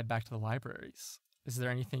reconvene and head back to the libraries. Is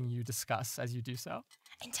there anything you discuss as you do so?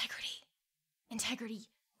 Integrity.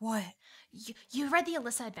 What? You read the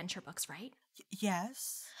Alyssa adventure books, right?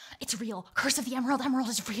 Yes. It's real. Curse of the Emerald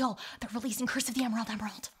is real. They're releasing Curse of the Emerald.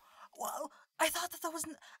 Well, I thought that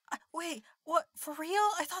wasn't. Wait, what? For real?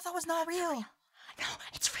 I thought that was not real. No,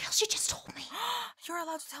 it's real. She just told me. You're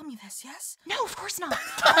allowed to tell me this, yes? No, of course not.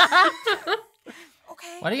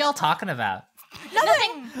 Okay. What are y'all talking about?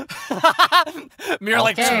 Nothing. Mira,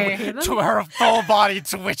 Okay. to her full body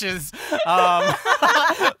twitches.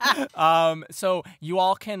 So you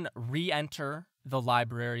all can re-enter the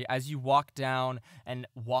library. As you walk down and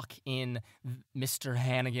walk in, Mr.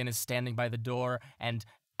 Hannigan is standing by the door, and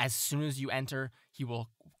as soon as you enter, he will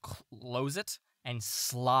close it and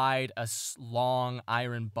slide a long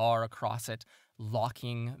iron bar across it,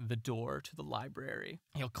 locking the door to the library.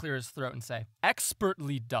 He'll clear his throat and say,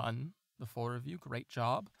 "Expertly done, the four of you. Great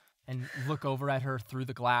job." And look over at her through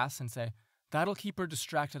the glass and say, "That'll keep her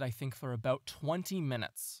distracted, I think, for about 20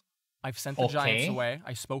 minutes. I've sent the giants away.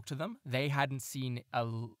 I spoke to them. They hadn't seen a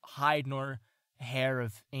hide nor hair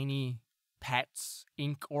of any pets,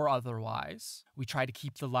 ink or otherwise. We try to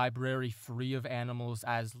keep the library free of animals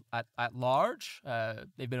at large.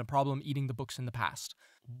 They've been a problem eating the books in the past.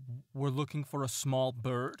 We're looking for a small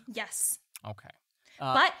bird." Yes. Okay.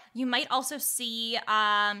 But you might also see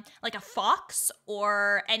like a fox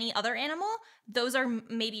or any other animal. Those are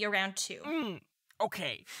maybe around too.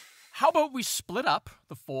 Okay. How about we split up,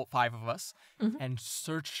 the five of us, and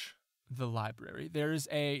search the library? There's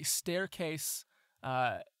a staircase,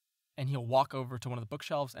 and he'll walk over to one of the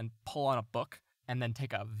bookshelves and pull on a book, and then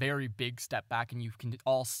take a very big step back, and you can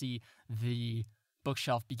all see the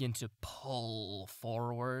bookshelf begin to pull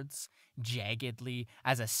forwards jaggedly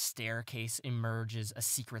as a staircase emerges, a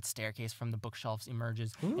secret staircase from the bookshelves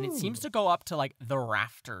emerges, and it seems to go up to like the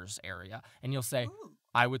rafters area. And you'll say,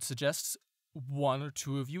 "I would suggest one or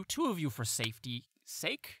two of you for safety's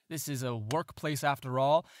sake. This is a workplace after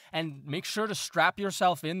all, and make sure to strap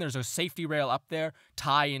yourself in. There's a safety rail up there.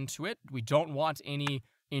 Tie into it. We don't want any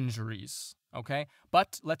injuries, okay?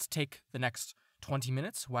 But let's take the next 20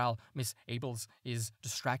 minutes while Miss Abels is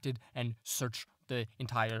distracted and search the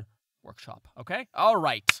entire workshop, okay? All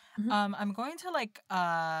right. I'm going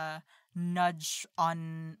to nudge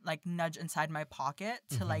inside my pocket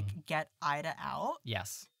to get Ida out,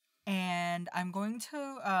 Yes. and I'm going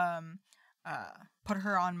to put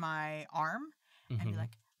her on my arm and be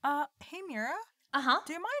like, "Hey Mira,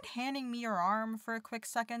 do you mind handing me your arm for a quick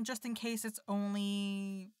second, just in case it's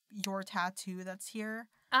only your tattoo that's here?"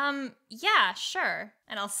 Yeah, sure.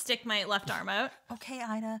 And I'll stick my left arm out. "Okay,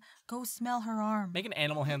 Ida, go smell her arm." Make an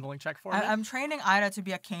animal handling check for me. I'm training Ida to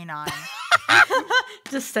be a canine.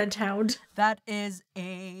 Just scent hound. That is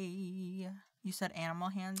you said animal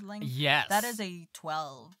handling? Yes. That is a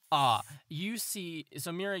 12. You see,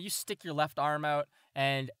 so Mira, you stick your left arm out,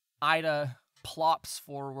 and Ida plops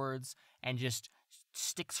forwards and just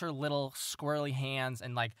sticks her little squirrely hands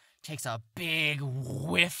and takes a big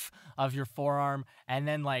whiff of your forearm, and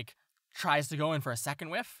then tries to go in for a second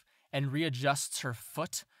whiff and readjusts her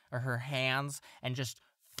foot or her hands and just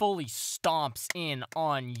fully stomps in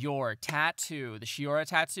on your tattoo, the Shiora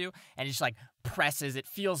tattoo, and just presses. It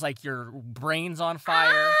feels like your brain's on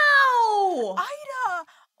fire. Ow! Ida!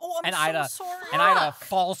 Oh, I'm so sorry. And Ida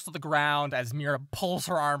falls to the ground as Mira pulls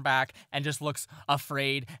her arm back and just looks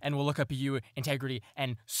afraid and will look up at you, Integrity,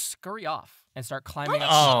 and scurry off and start climbing up.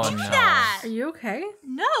 Oh, Do no. that! Are you okay?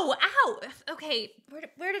 No, ow! Okay,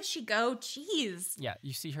 where did she go? Jeez. Yeah,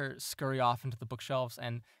 you see her scurry off into the bookshelves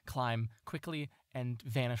and climb quickly and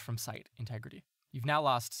vanish from sight, Integrity. You've now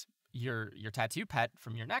lost your tattoo pet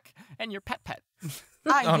from your neck and your pet.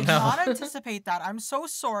 I did not anticipate that. I'm so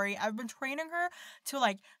sorry. I've been training her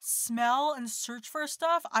to smell and search for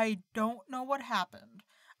stuff. I don't know what happened.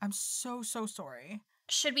 I'm so sorry.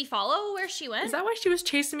 Should we follow where she went? Is that why she was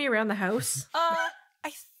chasing me around the house?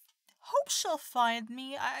 hope she'll find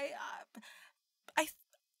me.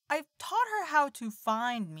 I've taught her how to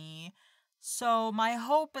find me, so my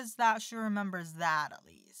hope is that she remembers that at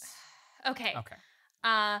least. Okay. Okay.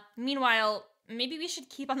 Meanwhile, maybe we should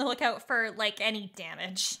keep on the lookout for, like, any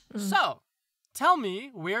damage. So, tell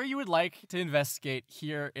me where you would like to investigate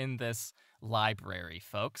here in this library,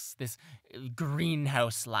 folks. This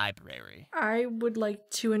greenhouse library. I would like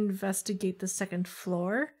to investigate the second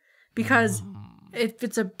floor because if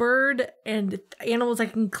it's a bird and animals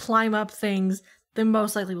that can climb up things, then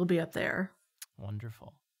most likely will be up there.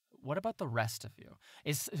 Wonderful. What about the rest of you?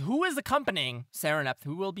 Who is accompanying Serenep?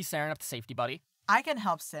 Who will be Serenep, the safety buddy? I can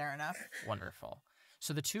help Serenep. Wonderful.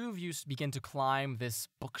 So the two of you begin to climb this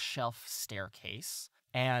bookshelf staircase,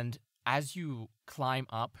 and as you climb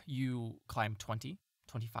up, you climb 20,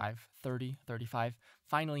 25, 30, 35,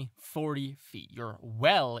 finally 40 feet. You're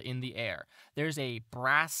well in the air. There's a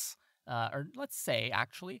brass, or let's say,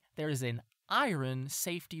 actually, there is an iron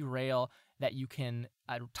safety rail that you can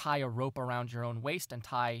tie a rope around your own waist and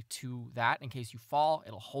tie to that in case you fall.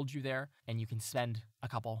 It'll hold you there, and you can spend a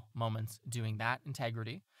couple moments doing that.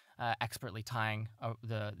 Integrity, expertly tying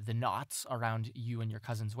the knots around you and your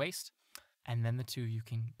cousin's waist, and then the two of you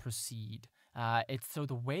can proceed. So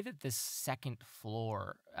the way that this second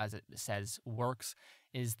floor, as it says, works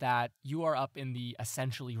is that you are up in the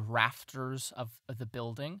essentially rafters of the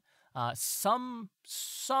building. Some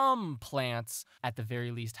plants, at the very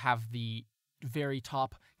least, have the very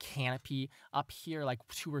top canopy up here, like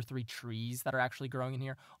 2 or 3 trees that are actually growing in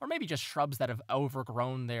here, or maybe just shrubs that have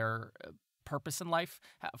overgrown their purpose in life,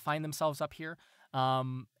 find themselves up here.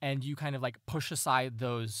 And you kind of like push aside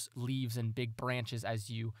those leaves and big branches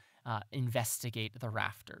as you investigate the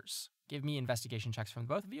rafters. Give me investigation checks from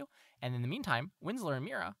both of you. And in the meantime, Winsler and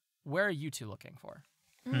Mira, where are you two looking for?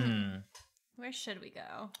 Where should we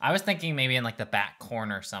go? I was thinking maybe in like the back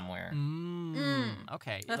corner somewhere.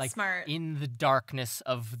 Okay. That's like smart. In the darkness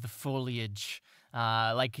of the foliage,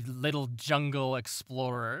 like little jungle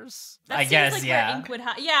explorers. That I seems guess, like yeah. where Ink would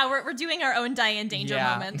yeah, we're doing our own Diane Danger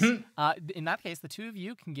moment. In that case, the two of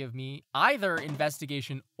you can give me either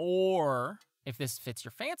investigation or, if this fits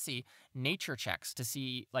your fancy, nature checks to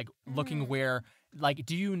see, like, looking where, like,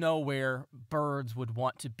 do you know where birds would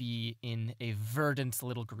want to be in a verdant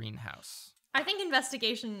little greenhouse? I think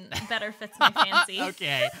investigation better fits my fancy.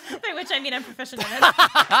 Okay. By which I mean I'm proficient in it.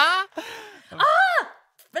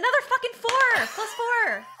 Another fucking 4 plus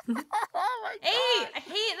 4. Oh my 8. I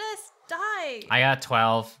hate this die. I got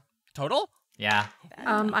 12. Total? Yeah.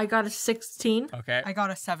 I got a 16. Okay. I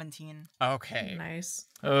got a 17. Okay. Nice.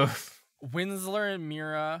 Oof. Winsler and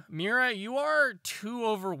Mira. Mira, you are too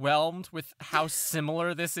overwhelmed with how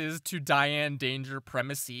similar this is to Diane Danger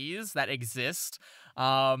premises that exist.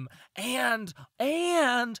 And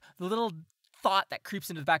the little thought that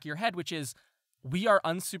creeps into the back of your head, which is, we are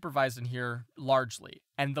unsupervised in here largely.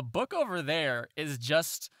 And the book over there is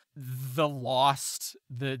just the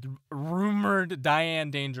rumored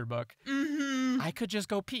Diane Danger book. I could just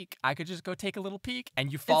go peek. I could just go take a little peek,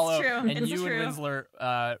 and you follow, true. and It's you true. and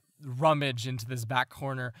Winsler rummage into this back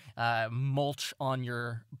corner, mulch on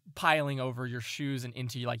piling over your shoes and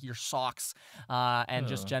into like your socks, and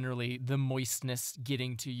just generally the moistness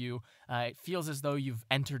getting to you. It feels as though you've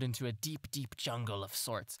entered into a deep, deep jungle of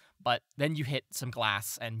sorts. But then you hit some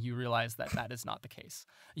glass and you realize that that is not the case.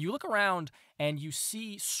 You look around and you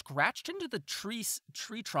see scratched into the tree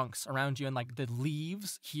trunks around you and like the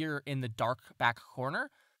leaves here in the dark back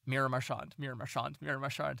corner, Mira Marchand, Mira Marchand, Mira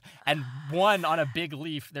Marchand. And one on a big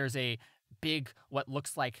leaf, there's a big, what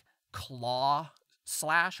looks like claw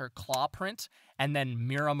slash or claw print. And then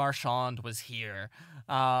Mira Marchand was here.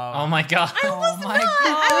 Oh my god. I was my not.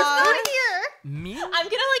 I was not here. Me? I'm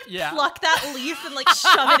gonna like Yeah. pluck that leaf and like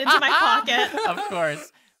shove it into my pocket. Of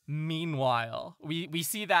course. Meanwhile, we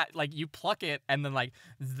see that like you pluck it and then like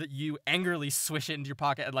you angrily swish it into your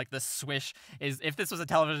pocket, and like the swish is, if this was a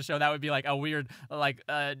television show, that would be like a weird like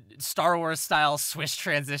Star Wars style swish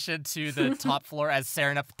transition to the top floor as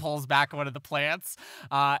Serenep pulls back one of the plants,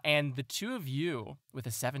 and the two of you with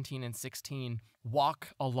a 17 and 16 walk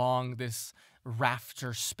along this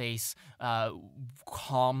rafter space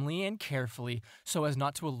calmly and carefully so as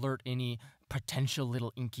not to alert any potential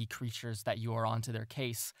little inky creatures that you are onto their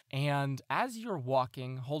case. And as you're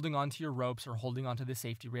walking, holding onto your ropes or holding onto the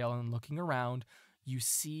safety rail and looking around, you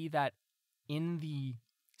see that in the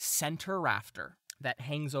center rafter that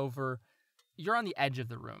hangs over, you're on the edge of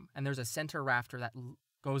the room, and there's a center rafter that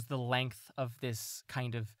goes the length of this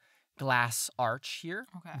kind of glass arch here.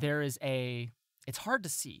 Okay. There is it's hard to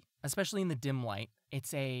see, especially in the dim light.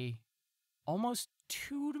 It's a almost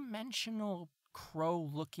two-dimensional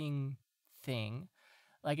crow-looking thing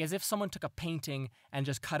like as if someone took a painting and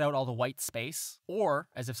just cut out all the white space, or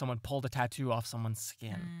as if someone pulled a tattoo off someone's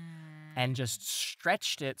skin and just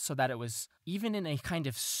stretched it so that it was even in a kind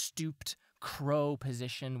of stooped crow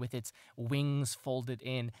position with its wings folded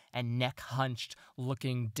in and neck hunched,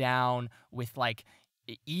 looking down with like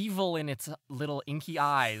evil in its little inky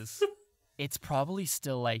eyes. It's probably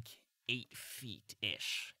still like 8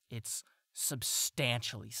 feet-ish. It's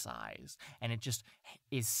substantially sized, and it just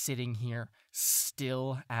is sitting here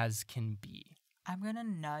still as can be. I'm gonna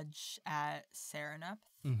nudge at Serenep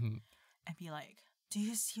Mm-hmm. and be like, "Do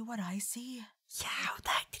you see what I see?" Yeah,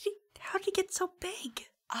 how did he get so big?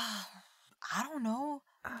 I don't know.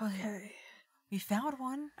 But Okay. we found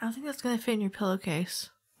one. I don't think that's gonna fit in your pillowcase.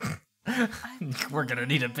 We're gonna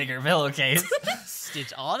need a bigger pillowcase.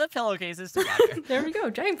 Stitch all the pillowcases together. There we go,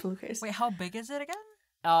 giant pillowcase. Wait, how big is it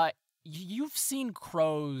again? You've seen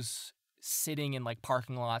crows sitting in like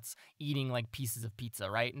parking lots eating like pieces of pizza,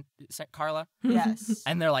 right, Carla? Yes.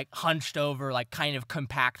 And they're like hunched over, like kind of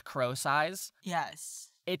compact crow size. Yes.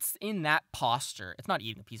 It's in that posture. It's not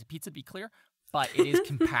eating a piece of pizza, to be clear, but it is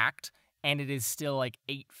compact, and it is still like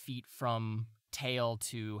 8 feet from tail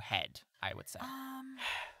to head, I would say.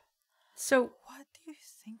 So What do you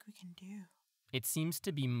think we can do? It seems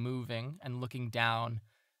to be moving and looking down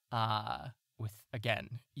with,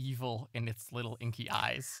 again, evil in its little inky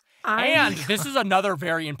eyes. And this is another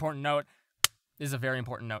very important note. This is a very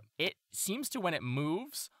important note. It seems to, when it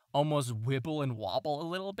moves, almost wibble and wobble a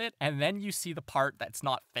little bit, and then you see the part that's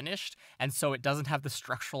not finished, and so it doesn't have the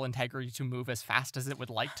structural integrity to move as fast as it would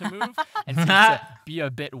like to move, and seems to be a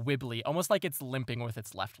bit wibbly, almost like it's limping with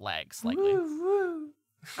its left leg slightly.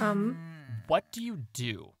 What do you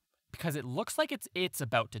do? Because it looks like it's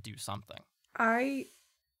about to do something.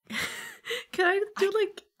 can I do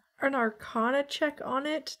like an Arcana check on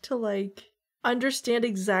it to like understand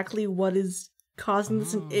exactly what is causing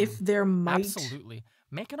this and if there might Absolutely.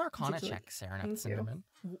 Make an Arcana check, Serenep Thank you. Cinnamon.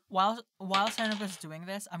 While Serenep is doing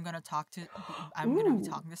this, I'm gonna be talking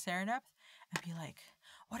to Serenep and be like,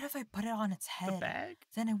 "What if I put it on its The head? bag?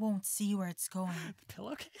 Then it won't see where it's going." The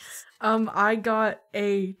pillowcase? I got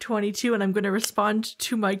a 22 and I'm gonna respond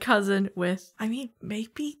to my cousin with, I mean,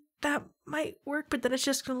 maybe that might work, but then it's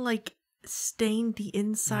just gonna like stain the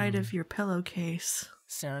inside of your pillowcase.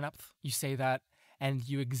 Serenep, you say that, and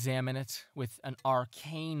you examine it with an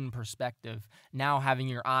arcane perspective, now having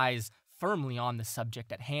your eyes firmly on the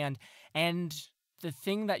subject at hand, and the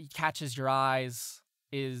thing that catches your eyes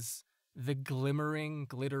is the glimmering,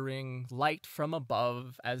 glittering light from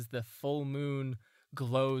above as the full moon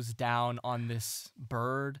glows down on this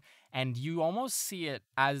bird, and you almost see it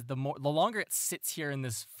as the longer it sits here in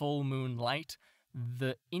this full moon light,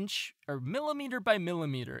 the inch or millimeter by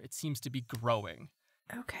millimeter it seems to be growing.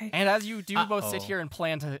 Okay. And as you do both sit here and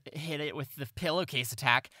plan to hit it with the pillowcase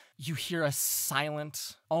attack, you hear a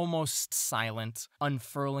silent, almost silent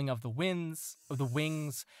unfurling of the wings,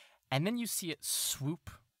 and then you see it swoop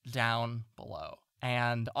down below.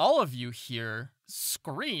 And all of you hear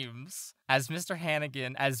screams as Mr.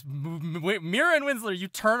 Hannigan, as Mira and Winsler, you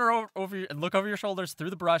turn her over and look over your shoulders through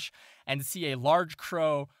the brush and see a large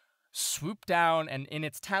crow swoop down and in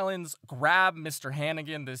its talons grab Mr.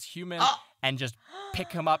 Hannigan, this human, and just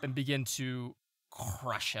pick him up and begin to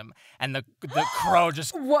crush him. And the crow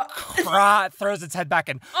just throws its head back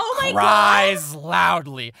and cries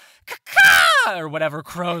loudly, "Caw-caw!" or whatever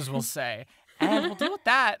crows will say. And we'll deal with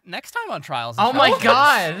that next time on Trials. Oh my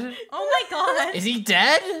god! Oh my god! Is he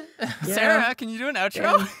dead? Sarah, can you do an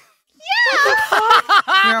outro?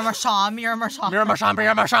 Mira Marchand. Mira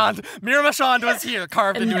Marchand was here,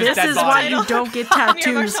 carved And into his this dead is body. why you don't get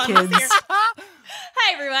tattoos, Marchand was kids.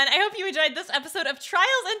 Hi everyone, I hope you enjoyed this episode of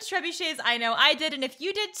Trials and Trebuchets. I know I did, and if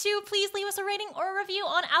you did too, please leave us a rating or a review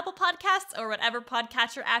on Apple Podcasts or whatever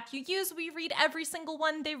podcatcher app you use. We read every single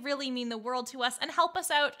one. They really mean the world to us and help us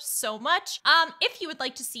out so much. If you would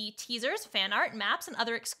like to see teasers, fan art, maps, and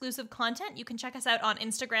other exclusive content, you can check us out on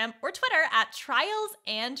Instagram or Twitter at Trials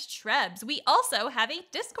and Trebs. We also have a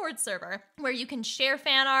Discord server where you can share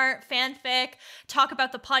fan art, fanfic, talk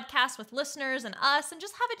about the podcast with listeners and us, and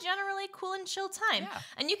just have a generally cool and chill time. Yeah.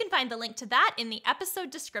 And you can find the link to that in the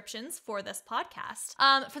episode descriptions for this podcast.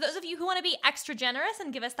 For those of you who want to be extra generous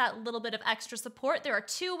and give us that little bit of extra support, there are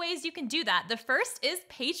 2 ways you can do that. The first is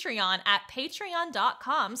Patreon at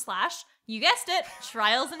patreon.com/Trials You guessed it,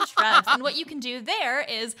 Trials and Trebs. And what you can do there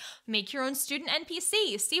is make your own student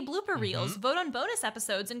NPC, see blooper reels, vote on bonus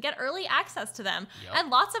episodes, and get early access to them. And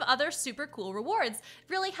lots of other super cool rewards. It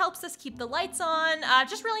really helps us keep the lights on,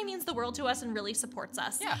 just really means the world to us and really supports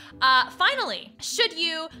us. Yeah. Finally, should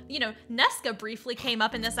you know, Nesca briefly came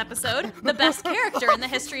up in this episode, the best character in the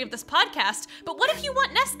history of this podcast. But what if you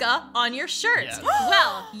want Nesca on your shirt? Yes.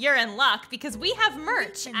 Well, you're in luck because we have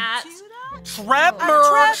merch at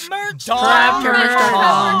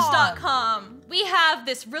Trapmerch.com. We have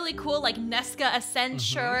this really cool like Nesca Ascend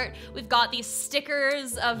shirt. We've got these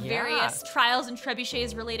stickers of various Trials and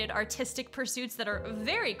Trebuchets related artistic pursuits that are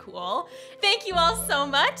very cool. Thank you all so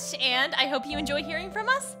much, and I hope you enjoy hearing from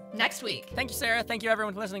us next week. Thank you, Sarah. Thank you,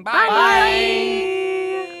 everyone, for listening. Bye.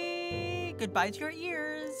 Bye. Goodbye to your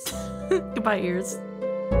ears. Goodbye, ears.